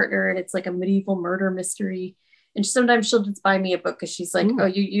Merchant's Partner, and it's like a medieval murder mystery. And sometimes she'll just buy me a book because she's like, oh,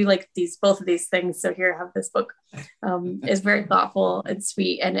 you like both of these things. So here, have this book. It's very thoughtful and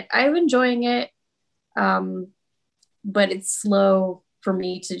sweet. And I'm enjoying it. But it's slow for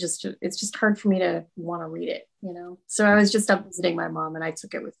me it's just hard for me to want to read it, you know? So I was just up visiting my mom and I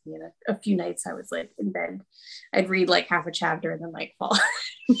took it with me, and a few nights I was like in bed. I'd read like half a chapter and then like fall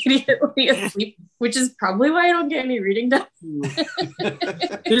immediately asleep, which is probably why I don't get any reading done.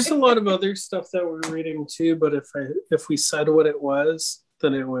 There's a lot of other stuff that we're reading too, but if we said what it was,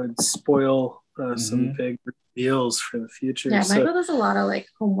 then it would spoil some big reveals for the future. Yeah, Michael does a lot of like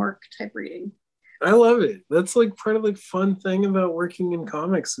homework type reading. I love it. That's like part of the fun thing about working in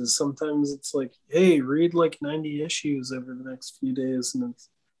comics is sometimes it's like, hey, read like 90 issues over the next few days. And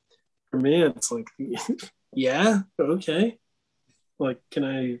for me, it's like, yeah, okay. Like,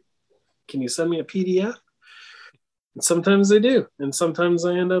 can you send me a PDF? And sometimes they do. And sometimes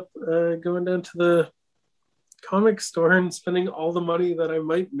I end up going down to the comic store and spending all the money that I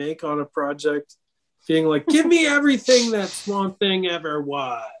might make on a project, being like, give me everything that Swamp Thing ever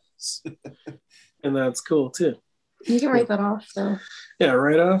was. And that's cool too. You can write that off though. Yeah,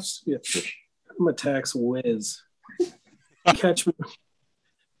 write-offs. Yeah. I'm a tax whiz. Catch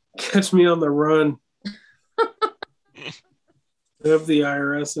me on the run. I hope the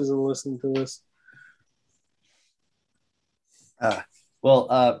IRS isn't listening to this.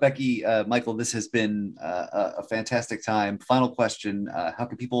 Becky, Michael, this has been a fantastic time. Final question: how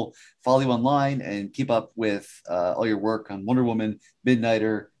can people follow you online and keep up with all your work on Wonder Woman,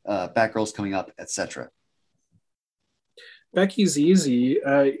 Midnighter, Batgirl's coming up, etc.? Becky's easy.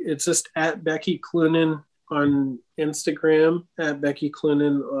 It's just at Becky Cloonan on Instagram, at Becky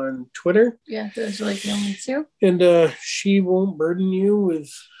Cloonan on Twitter. Yeah, those are like the only 2. And she won't burden you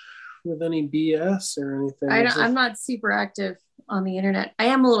with any BS or anything. I'm not super active on the internet. I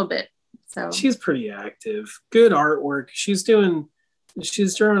am a little bit. So she's pretty active. Good artwork. She's drawing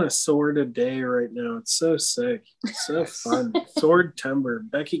a sword a day right now. It's so sick. It's so fun. Sword Timber.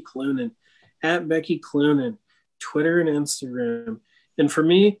 Becky Cloonan. At Becky Cloonan. Twitter and Instagram. And for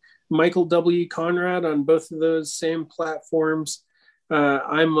me, Michael W. Conrad on both of those same platforms.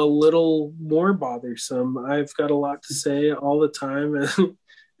 I'm a little more bothersome. I've got a lot to say all the time.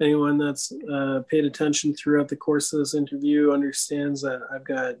 Anyone that's paid attention throughout the course of this interview understands that I've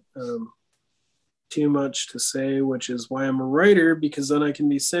got too much to say, which is why I'm a writer, because then I can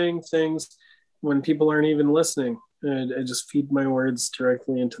be saying things when people aren't even listening. I just feed my words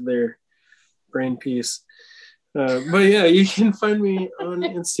directly into their brain piece. But yeah, you can find me on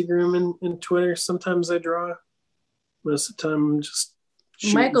Instagram and Twitter. Sometimes I draw. Most of the time I'm just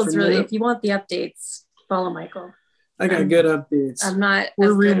Michael's really, if you want the updates, follow Michael. I got good updates.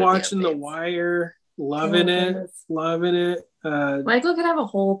 We're rewatching The Wire, loving it. Michael could have a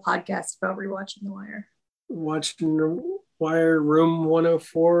whole podcast about rewatching The Wire. Watching The Wire, Room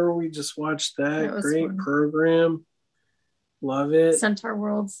 104. We just watched that. Great fun program. Love it. Centaur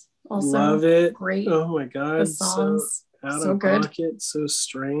Worlds also. Love it. Great. Oh my God. The songs. So out of pocket, so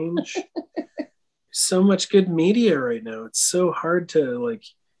strange. So much good media right now. It's so hard to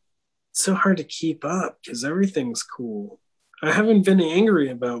keep up because everything's cool. I haven't been angry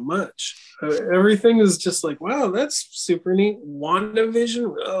about much. Everything is just like, wow, that's super neat.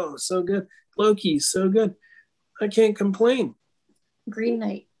 WandaVision, oh, so good. Loki, so good. I can't complain. Green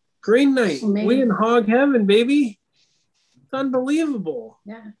Knight. We in hog heaven, baby. It's unbelievable.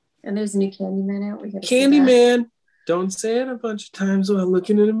 Yeah. And there's a new Candyman out. Candyman. Don't say it a bunch of times while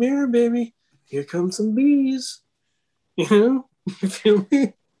looking in the mirror, baby. Here come some bees. You know? You feel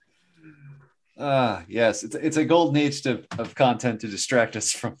me? Yes. It's a golden age of content to distract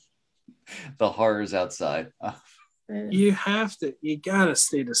us from the horrors outside. You gotta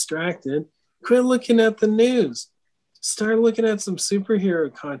stay distracted. Quit looking at the news. Start looking at some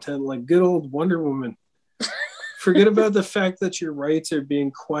superhero content like good old Wonder Woman. Forget about the fact that your rights are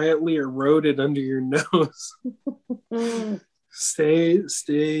being quietly eroded under your nose. Stay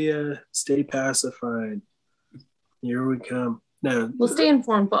pacified. Here we come. Now, we'll stay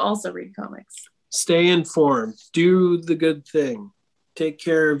informed, but also read comics. Stay informed. Do the good thing. Take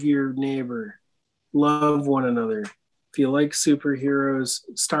care of your neighbor. Love one another. If you like superheroes,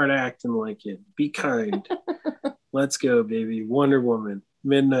 start acting like it. Be kind. Let's go, baby. Wonder Woman,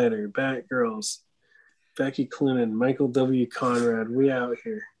 Midnighter, Batgirls, Becky Cloonan, Michael W. Conrad. We out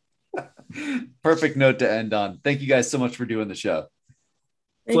here. Perfect note to end on. Thank you guys so much for doing the show.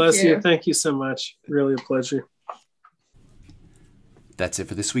 Bless you. Thank you so much. Really a pleasure. That's it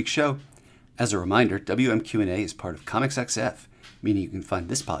for this week's show. As a reminder, WMQ&A is part of Comics XF, meaning you can find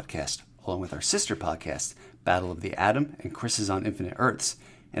this podcast, along with our sister podcast, Battle of the Atom and Chris's on Infinite Earths,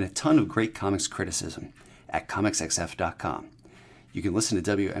 and a ton of great comics criticism at comicsxf.com. You can listen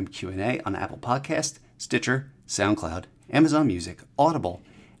to WMQ&A on Apple Podcast, Stitcher, SoundCloud, Amazon Music, Audible,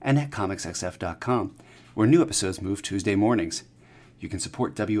 and at comicsxf.com, where new episodes move Tuesday mornings. You can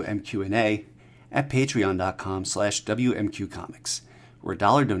support WMQ&A at patreon.com/WMQcomics, where a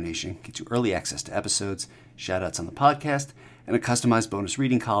 $1 donation gets you early access to episodes, shoutouts on the podcast, and a customized bonus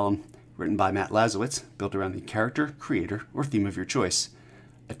reading column written by Matt Lazowitz, built around the character, creator, or theme of your choice.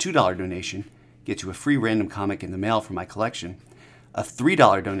 A $2 donation gets you a free random comic in the mail from my collection. A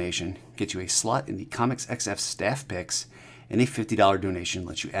 $3 donation gets you a slot in the Comics XF staff picks, and a $50 donation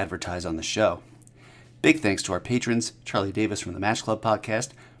lets you advertise on the show. Big thanks to our patrons, Charlie Davis from the Match Club podcast,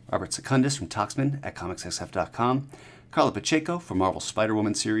 Robert Secundus from Toxman at comicsxf.com, Carla Pacheco from Marvel's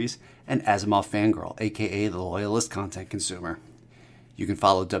Spider-Woman series, and Asimov Fangirl, aka the Loyalist Content Consumer. You can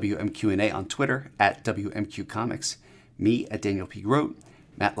follow WMQ&A on Twitter at WMQComics, me at Daniel P. Grote,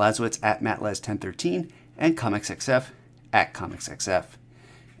 Matt Lazowitz at MattLaz1013, and ComicsXF at ComicsXF.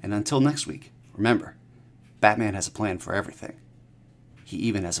 And until next week, remember, Batman has a plan for everything. He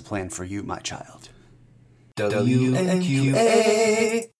even has a plan for you, my child. WMQ&A.